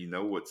here. You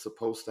know what's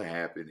supposed to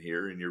happen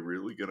here. And you're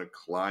really going to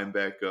climb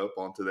back up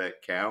onto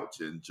that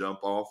couch and jump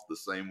off the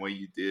same way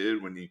you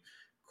did when you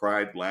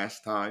cried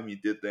last time you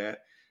did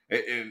that."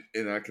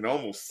 And I can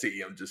almost see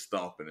him just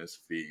stomping his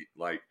feet.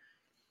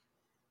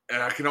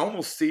 And I can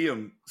almost see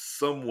him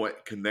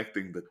somewhat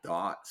connecting the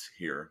dots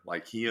here.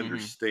 Like, he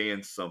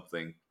understands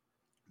something,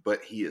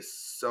 but he is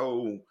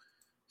so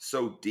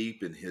so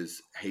deep in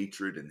his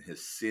hatred and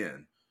his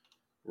sin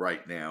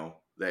right now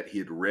that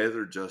he'd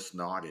rather just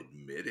not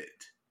admit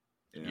it,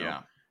 you know,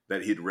 Yeah.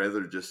 that he'd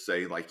rather just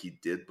say, like he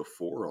did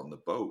before on the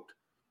boat,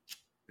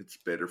 it's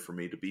better for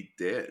me to be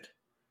dead.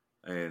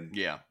 And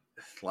Yeah.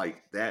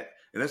 like that.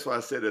 And that's why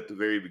I said at the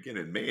very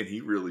beginning, man,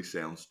 he really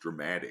sounds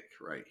dramatic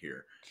right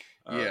here.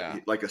 Yeah.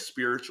 Like a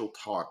spiritual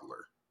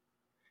toddler.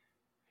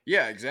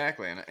 Yeah,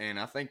 exactly. And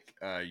I think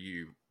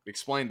you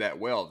explained that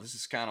well. This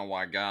is kind of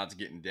why God's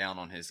getting down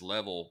on his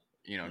level,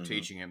 Hmm.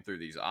 teaching him through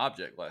these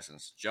object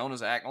lessons.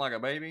 Jonah's acting like a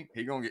baby.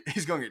 He's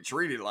gonna get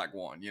treated like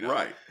one,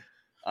 Right.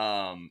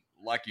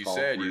 Like you Talk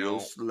said, real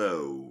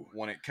slow.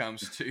 when it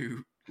comes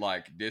to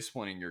like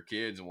disciplining your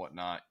kids and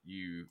whatnot,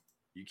 you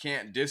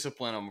can't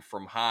discipline them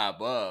from high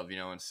above,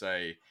 and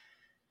say,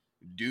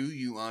 do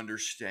you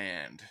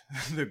understand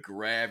the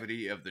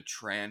gravity of the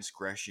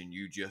transgression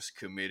you just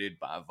committed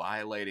by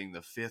violating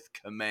the fifth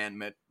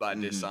commandment by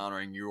Hmm.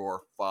 dishonoring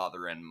your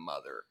father and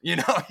mother? You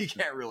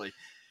can't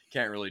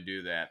really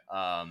do that.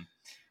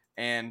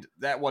 And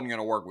that wasn't going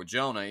to work with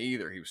Jonah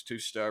either. He was too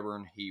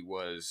stubborn. He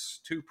was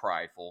too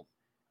prideful.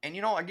 And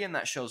again,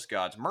 that shows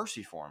God's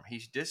mercy for him.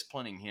 He's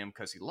disciplining him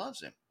because he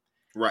loves him,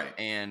 Right.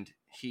 and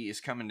he is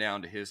coming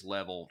down to his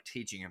level,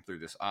 teaching him through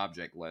this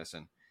object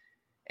lesson.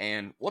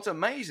 And what's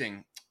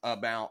amazing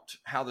about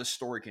how this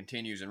story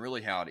continues and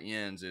really how it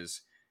ends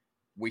is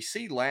we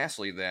see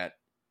lastly that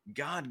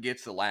God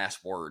gets the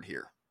last word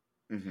here.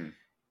 Hmm.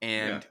 Yeah.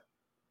 And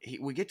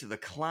we get to the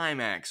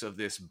climax of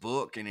this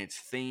book and its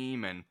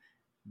theme. And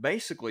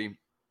basically,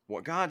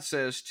 what God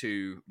says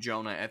to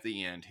Jonah at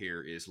the end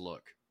here is,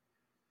 look,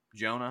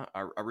 Jonah,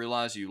 I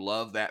realize you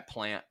love that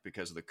plant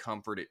because of the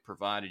comfort it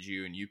provided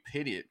you, and you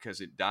pity it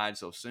because it died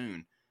so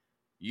soon.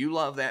 You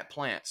love that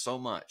plant so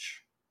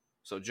much.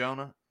 So,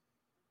 Jonah,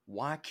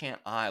 why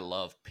can't I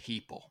love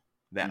people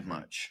that Hmm.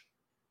 much?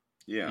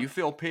 Yeah. You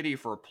feel pity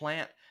for a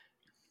plant.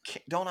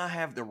 Don't I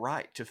have the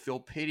right to feel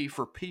pity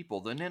for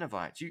people, the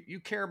Ninevites? You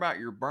care about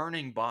your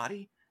burning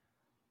body,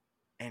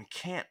 and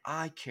can't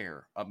I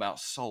care about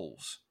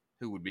souls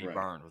who would be Right.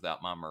 burned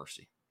without my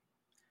mercy?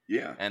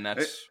 Yeah. And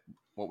that's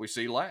what we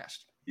see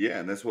last. Yeah.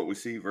 And that's what we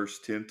see, verse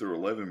 10 through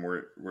 11,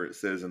 where it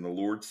says, and the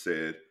Lord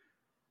said,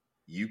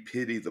 you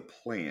pity the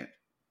plant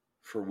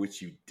for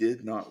which you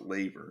did not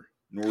labor,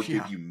 nor did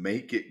Yeah, you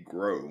make it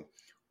grow,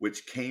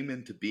 which came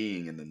into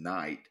being in the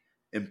night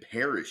and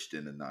perished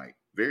in the night,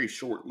 very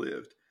short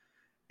lived.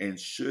 And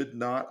should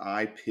not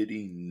I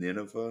pity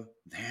Nineveh,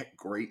 that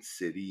great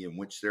city in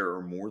which there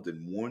are more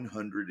than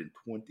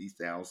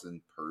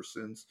 120,000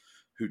 persons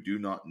who do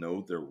not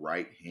know their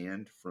right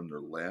hand from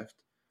their left,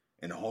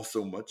 and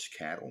also much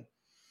cattle?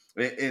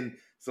 And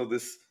so,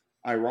 this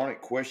ironic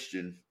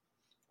question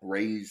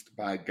raised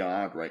by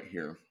God right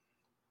here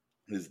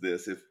is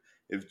this: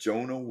 if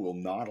Jonah will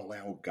not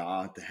allow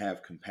God to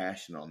have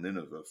compassion on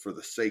Nineveh for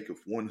the sake of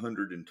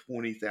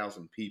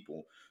 120,000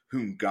 people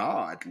whom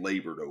God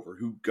labored over,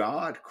 who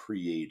God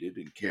created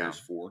and yeah, cares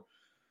for,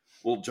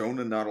 will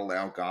Jonah not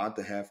allow God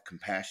to have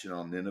compassion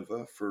on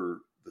Nineveh for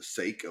the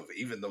sake of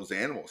even those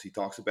animals? He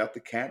talks about the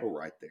cattle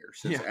right there,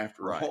 since yeah,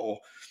 after right.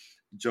 all,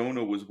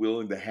 Jonah was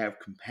willing to have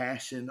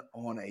compassion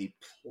on a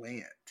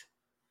plant.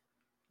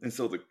 And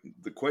so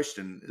the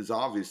question is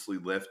obviously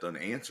left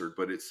unanswered,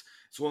 but it's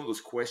one of those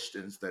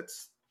questions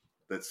that's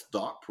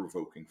thought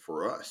provoking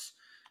for us.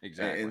 And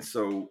Exactly.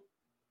 so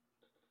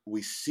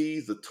we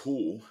see the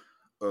tool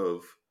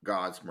of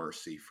God's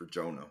mercy for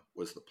Jonah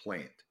was the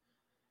plant,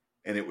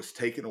 and it was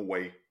taken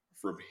away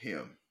from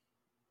him,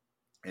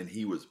 and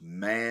he was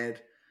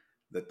mad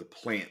that the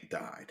plant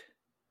died,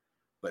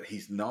 but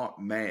he's not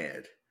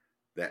mad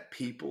that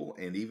people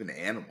and even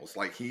animals,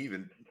 like he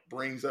even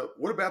brings up,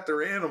 what about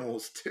their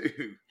animals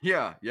too?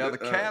 Yeah, yeah, the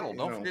cattle. You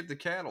Don't know, forget the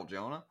cattle,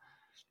 Jonah.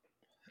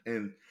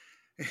 and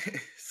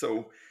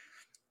so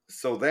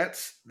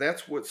that's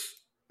what's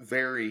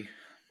very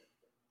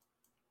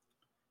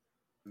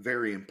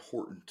very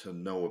important to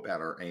know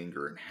about our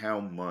anger and how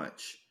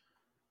much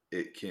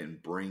it can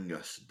bring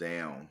us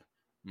down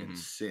in Hmm.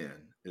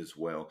 sin as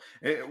well.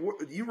 And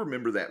you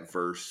remember that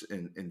verse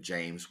in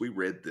James? We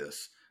read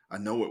this. I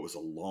know it was a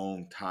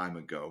long time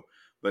ago,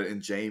 but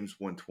in James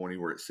 1:20,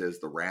 where it says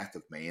the wrath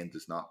of man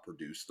does not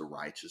produce the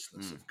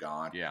righteousness of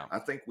God, Yeah, I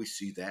think we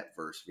see that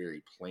verse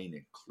very plain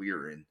and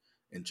clear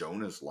in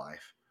Jonah's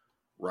life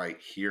right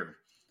here.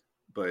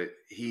 But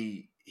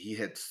he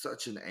had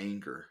such an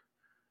anger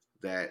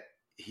that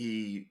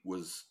he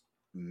was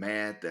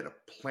mad that a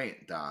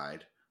plant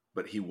died,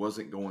 but he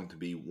wasn't going to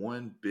be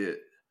one bit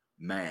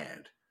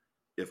mad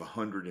if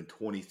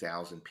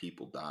 120,000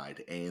 people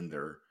died and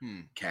their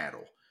hmm.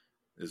 cattle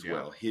as Yeah,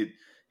 well. He'd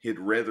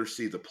rather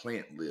see the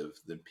plant live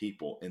than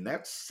people, and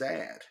that's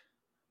sad.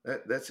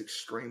 That's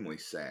extremely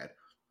sad.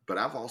 But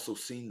I've also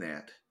seen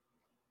that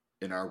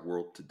in our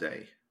world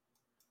today,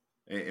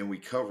 and we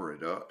cover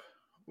it up.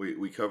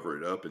 We cover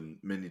it up in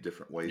many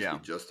different ways. We yeah,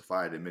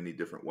 justify it in many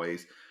different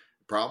ways.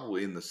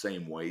 probably in the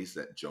same ways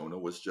that Jonah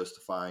was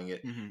justifying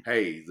it. Mm-hmm.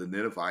 Hey, the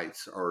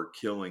Ninevites are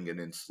killing and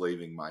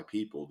enslaving my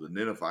people. The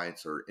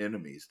Ninevites are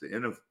enemies.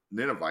 The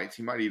Ninevites,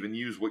 he might even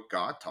use what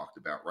God talked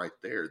about right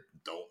there.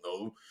 Don't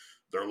know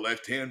their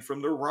left hand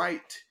from their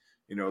right.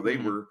 They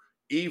Mm-hmm. were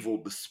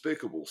evil,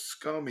 despicable,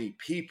 scummy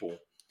people.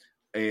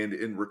 And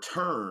in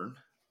return,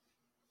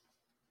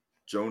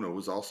 Jonah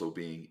was also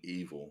being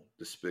evil,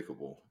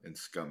 despicable, and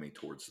scummy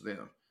towards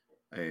them.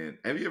 And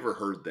have you ever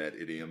heard that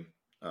idiom?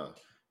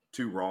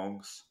 Two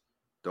wrongs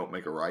don't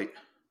make a right.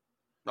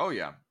 Oh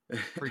yeah,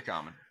 pretty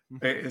common.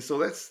 And so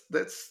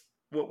that's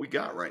what we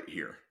got right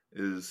here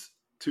is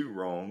two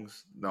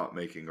wrongs not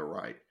making a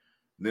right.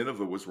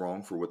 Nineveh was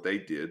wrong for what they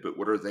did, but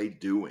what are they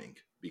doing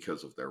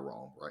because of their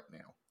wrong right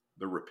now?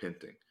 They're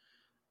repenting.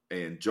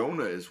 And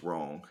Jonah is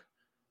wrong,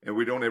 and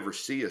we don't ever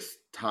see a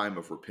time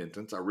of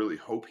repentance. I really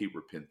hope he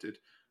repented.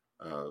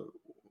 Uh,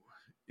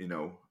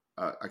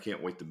 I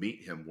can't wait to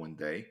meet him one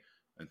day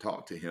and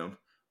talk to him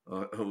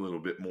a little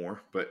bit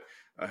more. But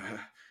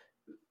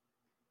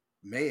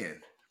man,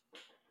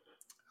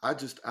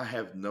 I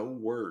have no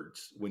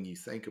words when you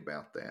think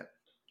about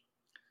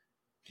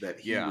that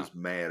he Yeah, was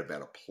mad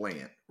about a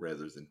plant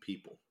rather than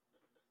people.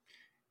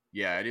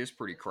 yeah, it is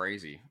pretty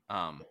crazy.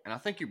 And I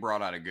think you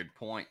brought out a good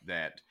point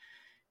that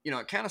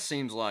it kind of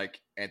seems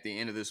like at the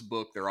end of this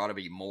book there ought to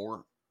be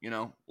more.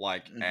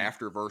 Like Mm-hmm.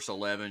 after verse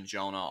 11,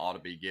 Jonah ought to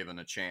be given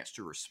a chance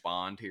to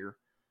respond here.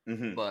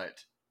 Mm-hmm.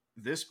 But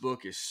this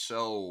book is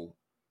so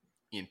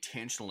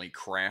intentionally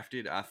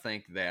crafted. I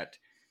think that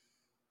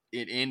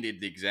it ended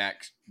the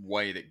exact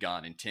way that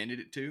God intended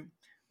it to,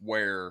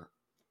 where,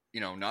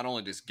 not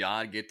only does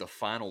God get the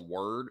final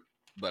word,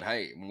 but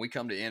hey, when we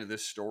come to the end of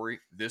this story,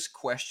 this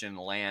question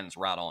lands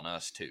right on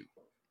us too.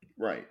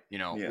 Right.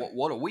 Yeah.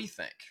 What do we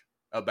think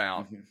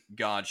about Mm-hmm.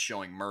 God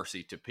showing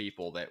mercy to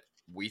people that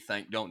we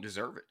think don't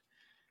deserve it?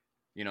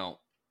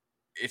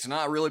 It's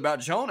not really about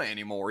Jonah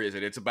anymore, is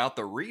it? It's about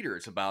the reader.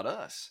 It's about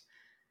us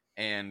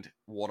and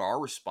what our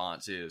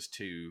response is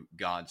to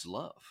God's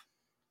love.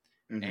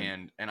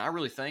 Mm-hmm. And I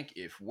really think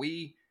if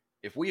we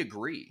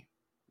agree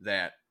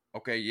that,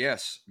 okay,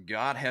 yes,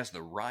 God has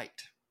the right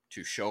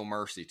to show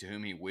mercy to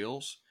whom he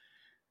wills,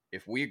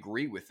 if we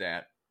agree with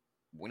that,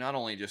 we not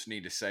only just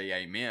need to say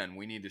amen,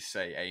 we need to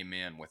say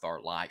amen with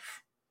our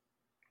life.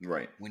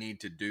 Right. We need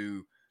to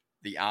do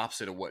the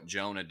opposite of what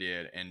Jonah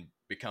did and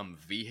become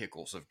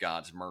vehicles of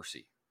God's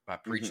mercy by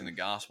preaching Mm-hmm. the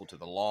gospel to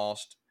the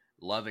lost,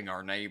 loving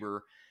our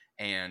neighbor,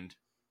 and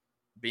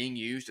being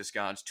used as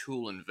God's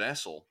tool and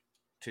vessel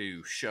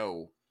to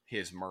show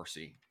his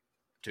mercy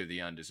to the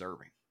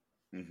undeserving.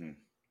 Mm-hmm.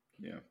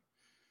 Yeah.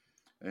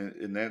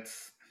 And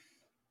that's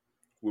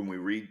when we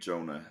read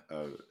Jonah.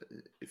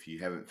 If you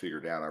haven't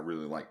figured out, I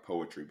really like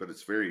poetry, but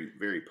it's very,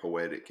 very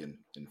poetic in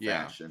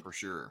Yeah, fashion. for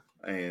sure.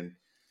 And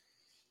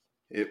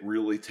it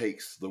really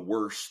takes the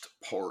worst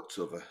parts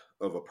of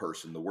a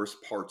person, the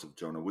worst parts of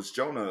Jonah. Was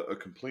Jonah a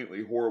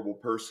completely horrible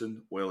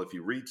person? Well, if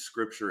you read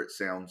scripture, it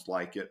sounds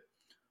like it.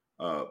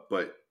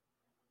 But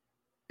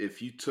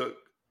if you took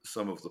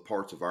some of the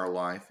parts of our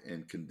life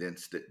and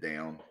condensed it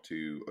down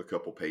to a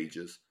couple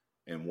pages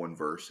and one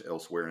verse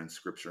elsewhere in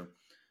scripture,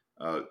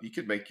 you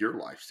could make your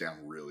life sound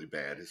really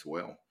bad as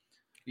well.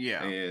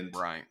 Yeah, And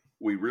right.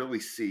 we really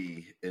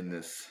see in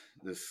this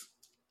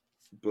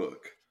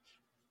book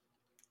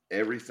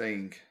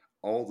everything,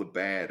 all the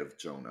bad of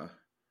Jonah.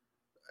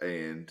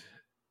 And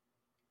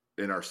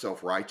in our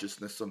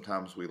self-righteousness,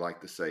 sometimes we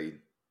like to say,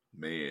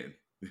 man,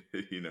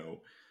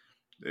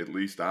 at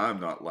least I'm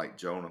not like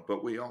Jonah,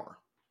 but we are.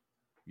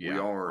 We Yeah,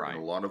 are in right.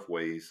 a lot of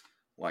ways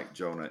like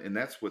Jonah. And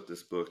that's what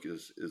this book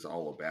is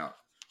all about.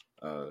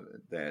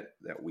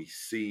 That we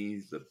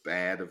see the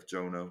bad of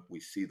Jonah, we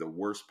see the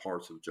worst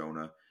parts of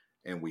Jonah,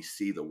 and we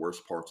see the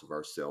worst parts of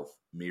ourselves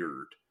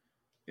mirrored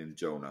in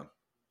Jonah.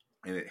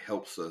 And it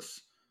helps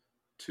us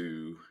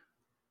to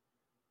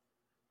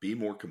be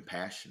more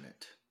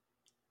compassionate,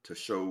 to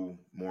show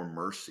more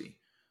mercy,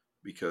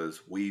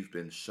 because we've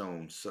been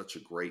shown such a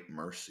great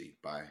mercy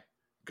by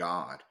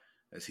God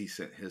as he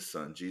sent his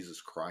son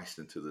Jesus Christ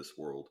into this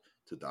world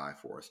to die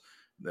for us.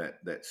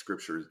 That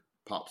scripture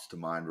pops to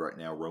mind right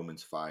now,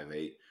 Romans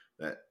 5:8,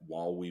 that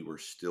while we were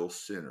still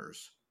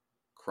sinners,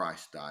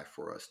 Christ died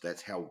for us.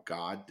 That's how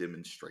God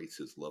demonstrates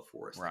his love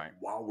for us. Right.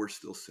 While we're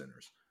still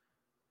sinners,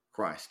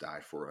 Christ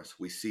died for us.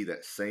 We see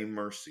that same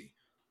mercy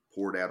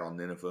poured out on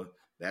Nineveh.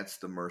 That's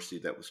the mercy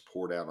that was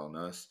poured out on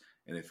us.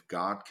 And if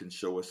God can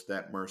show us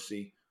that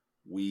mercy,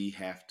 we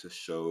have to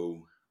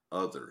show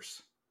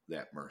others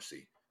that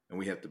mercy. And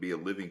we have to be a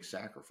living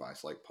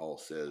sacrifice, like Paul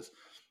says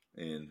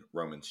in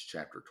Romans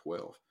chapter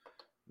 12,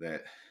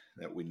 that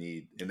we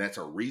need. And that's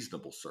a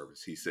reasonable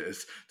service, he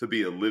says, to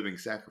be a living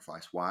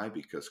sacrifice. Why?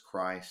 Because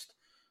Christ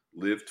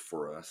lived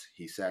for us.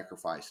 He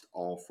sacrificed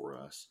all for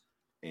us.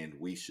 And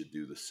we should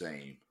do the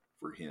same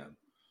for him.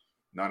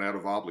 Not out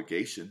of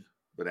obligation,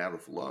 but out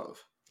of love.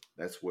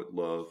 That's what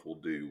love will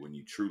do. When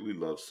you truly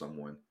love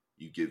someone,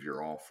 you give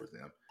your all for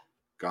them.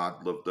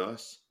 God loved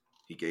us.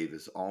 He gave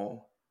his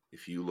all.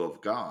 If you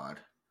love God,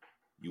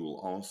 you will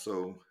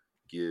also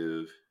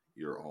give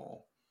your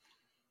all.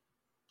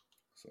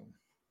 So,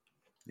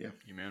 yeah.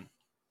 Amen.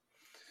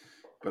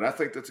 But I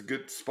think that's a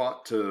good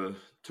spot to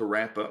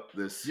wrap up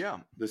this Yeah.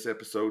 this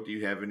episode. Do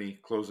you have any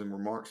closing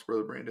remarks,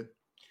 Brother Brandon?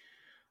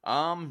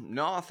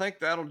 No, I think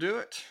that'll do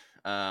it.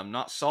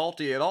 Not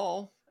salty at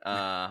all.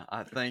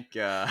 I think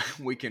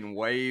we can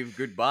wave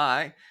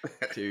goodbye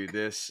to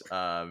this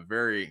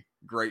very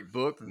great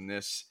book and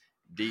this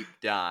deep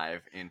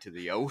dive into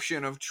the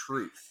ocean of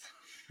truth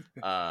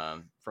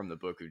from the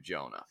book of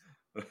Jonah.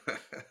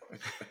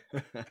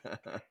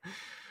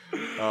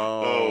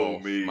 Oh,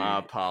 me. My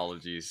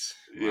apologies.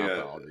 My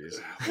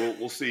apologies.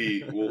 We'll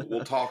see.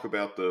 We'll talk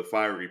about the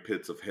fiery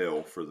pits of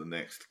hell for the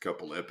next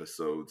couple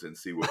episodes and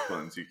see what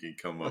puns you can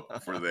come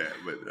up for that.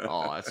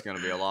 But it's going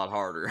to be a lot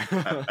harder.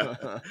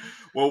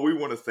 Well, we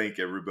want to thank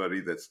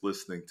everybody that's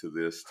listening to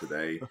this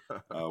today.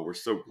 We're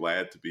so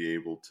glad to be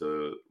able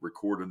to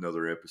record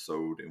another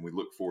episode, and we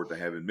look forward to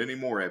having many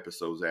more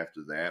episodes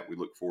after that. We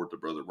look forward to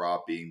Brother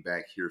Rob being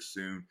back here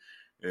soon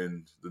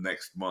in the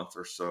next month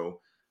or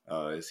so.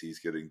 As he's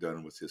getting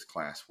done with his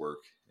classwork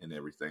and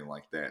everything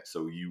like that.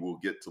 So you will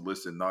get to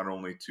listen not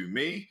only to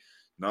me,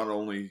 not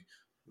only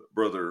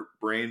Brother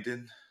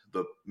Brandon,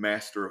 the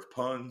master of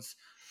puns,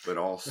 but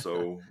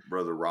also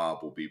Brother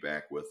Rob will be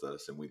back with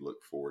us, and we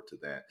look forward to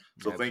that.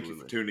 So Thank you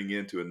for tuning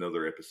in to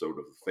another episode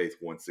of the Faith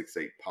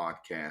 168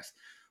 podcast.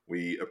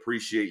 We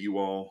appreciate you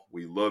all.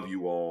 We love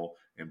you all.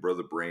 And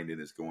Brother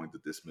Brandon is going to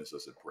dismiss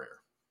us in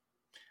prayer.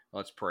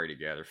 Let's pray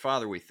together.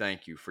 Father, we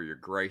thank you for your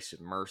grace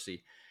and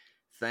mercy.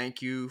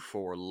 Thank you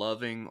for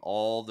loving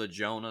all the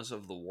Jonahs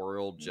of the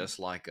world just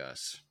like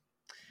us.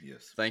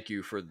 Yes. Thank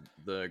you for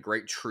the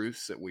great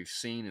truths that we've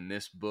seen in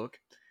this book.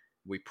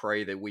 We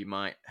pray that we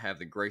might have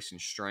the grace and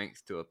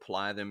strength to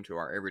apply them to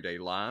our everyday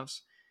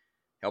lives.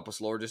 Help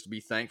us, Lord, just to be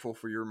thankful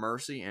for your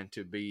mercy and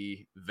to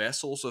be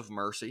vessels of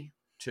mercy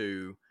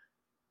to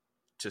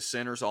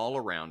sinners all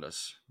around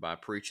us by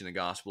preaching the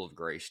gospel of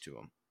grace to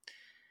them.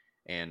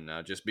 And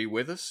just be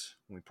with us.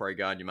 We pray,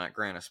 God, you might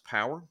grant us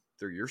power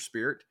through your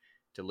Spirit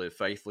to live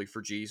faithfully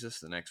for Jesus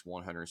the next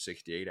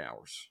 168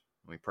 hours.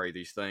 We pray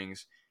these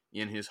things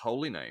in his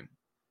holy name.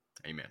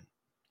 Amen.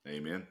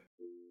 Amen.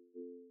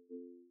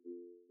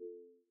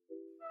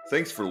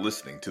 Thanks for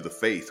listening to the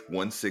Faith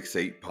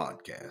 168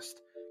 podcast.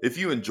 If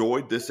you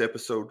enjoyed this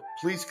episode,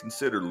 please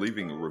consider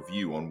leaving a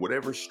review on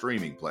whatever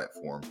streaming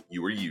platform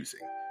you are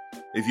using.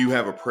 If you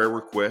have a prayer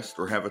request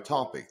or have a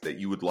topic that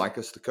you would like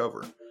us to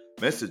cover,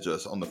 message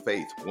us on the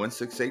Faith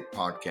 168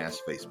 podcast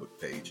Facebook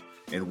page,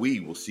 and we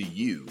will see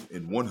you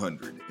in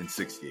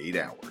 168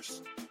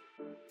 hours.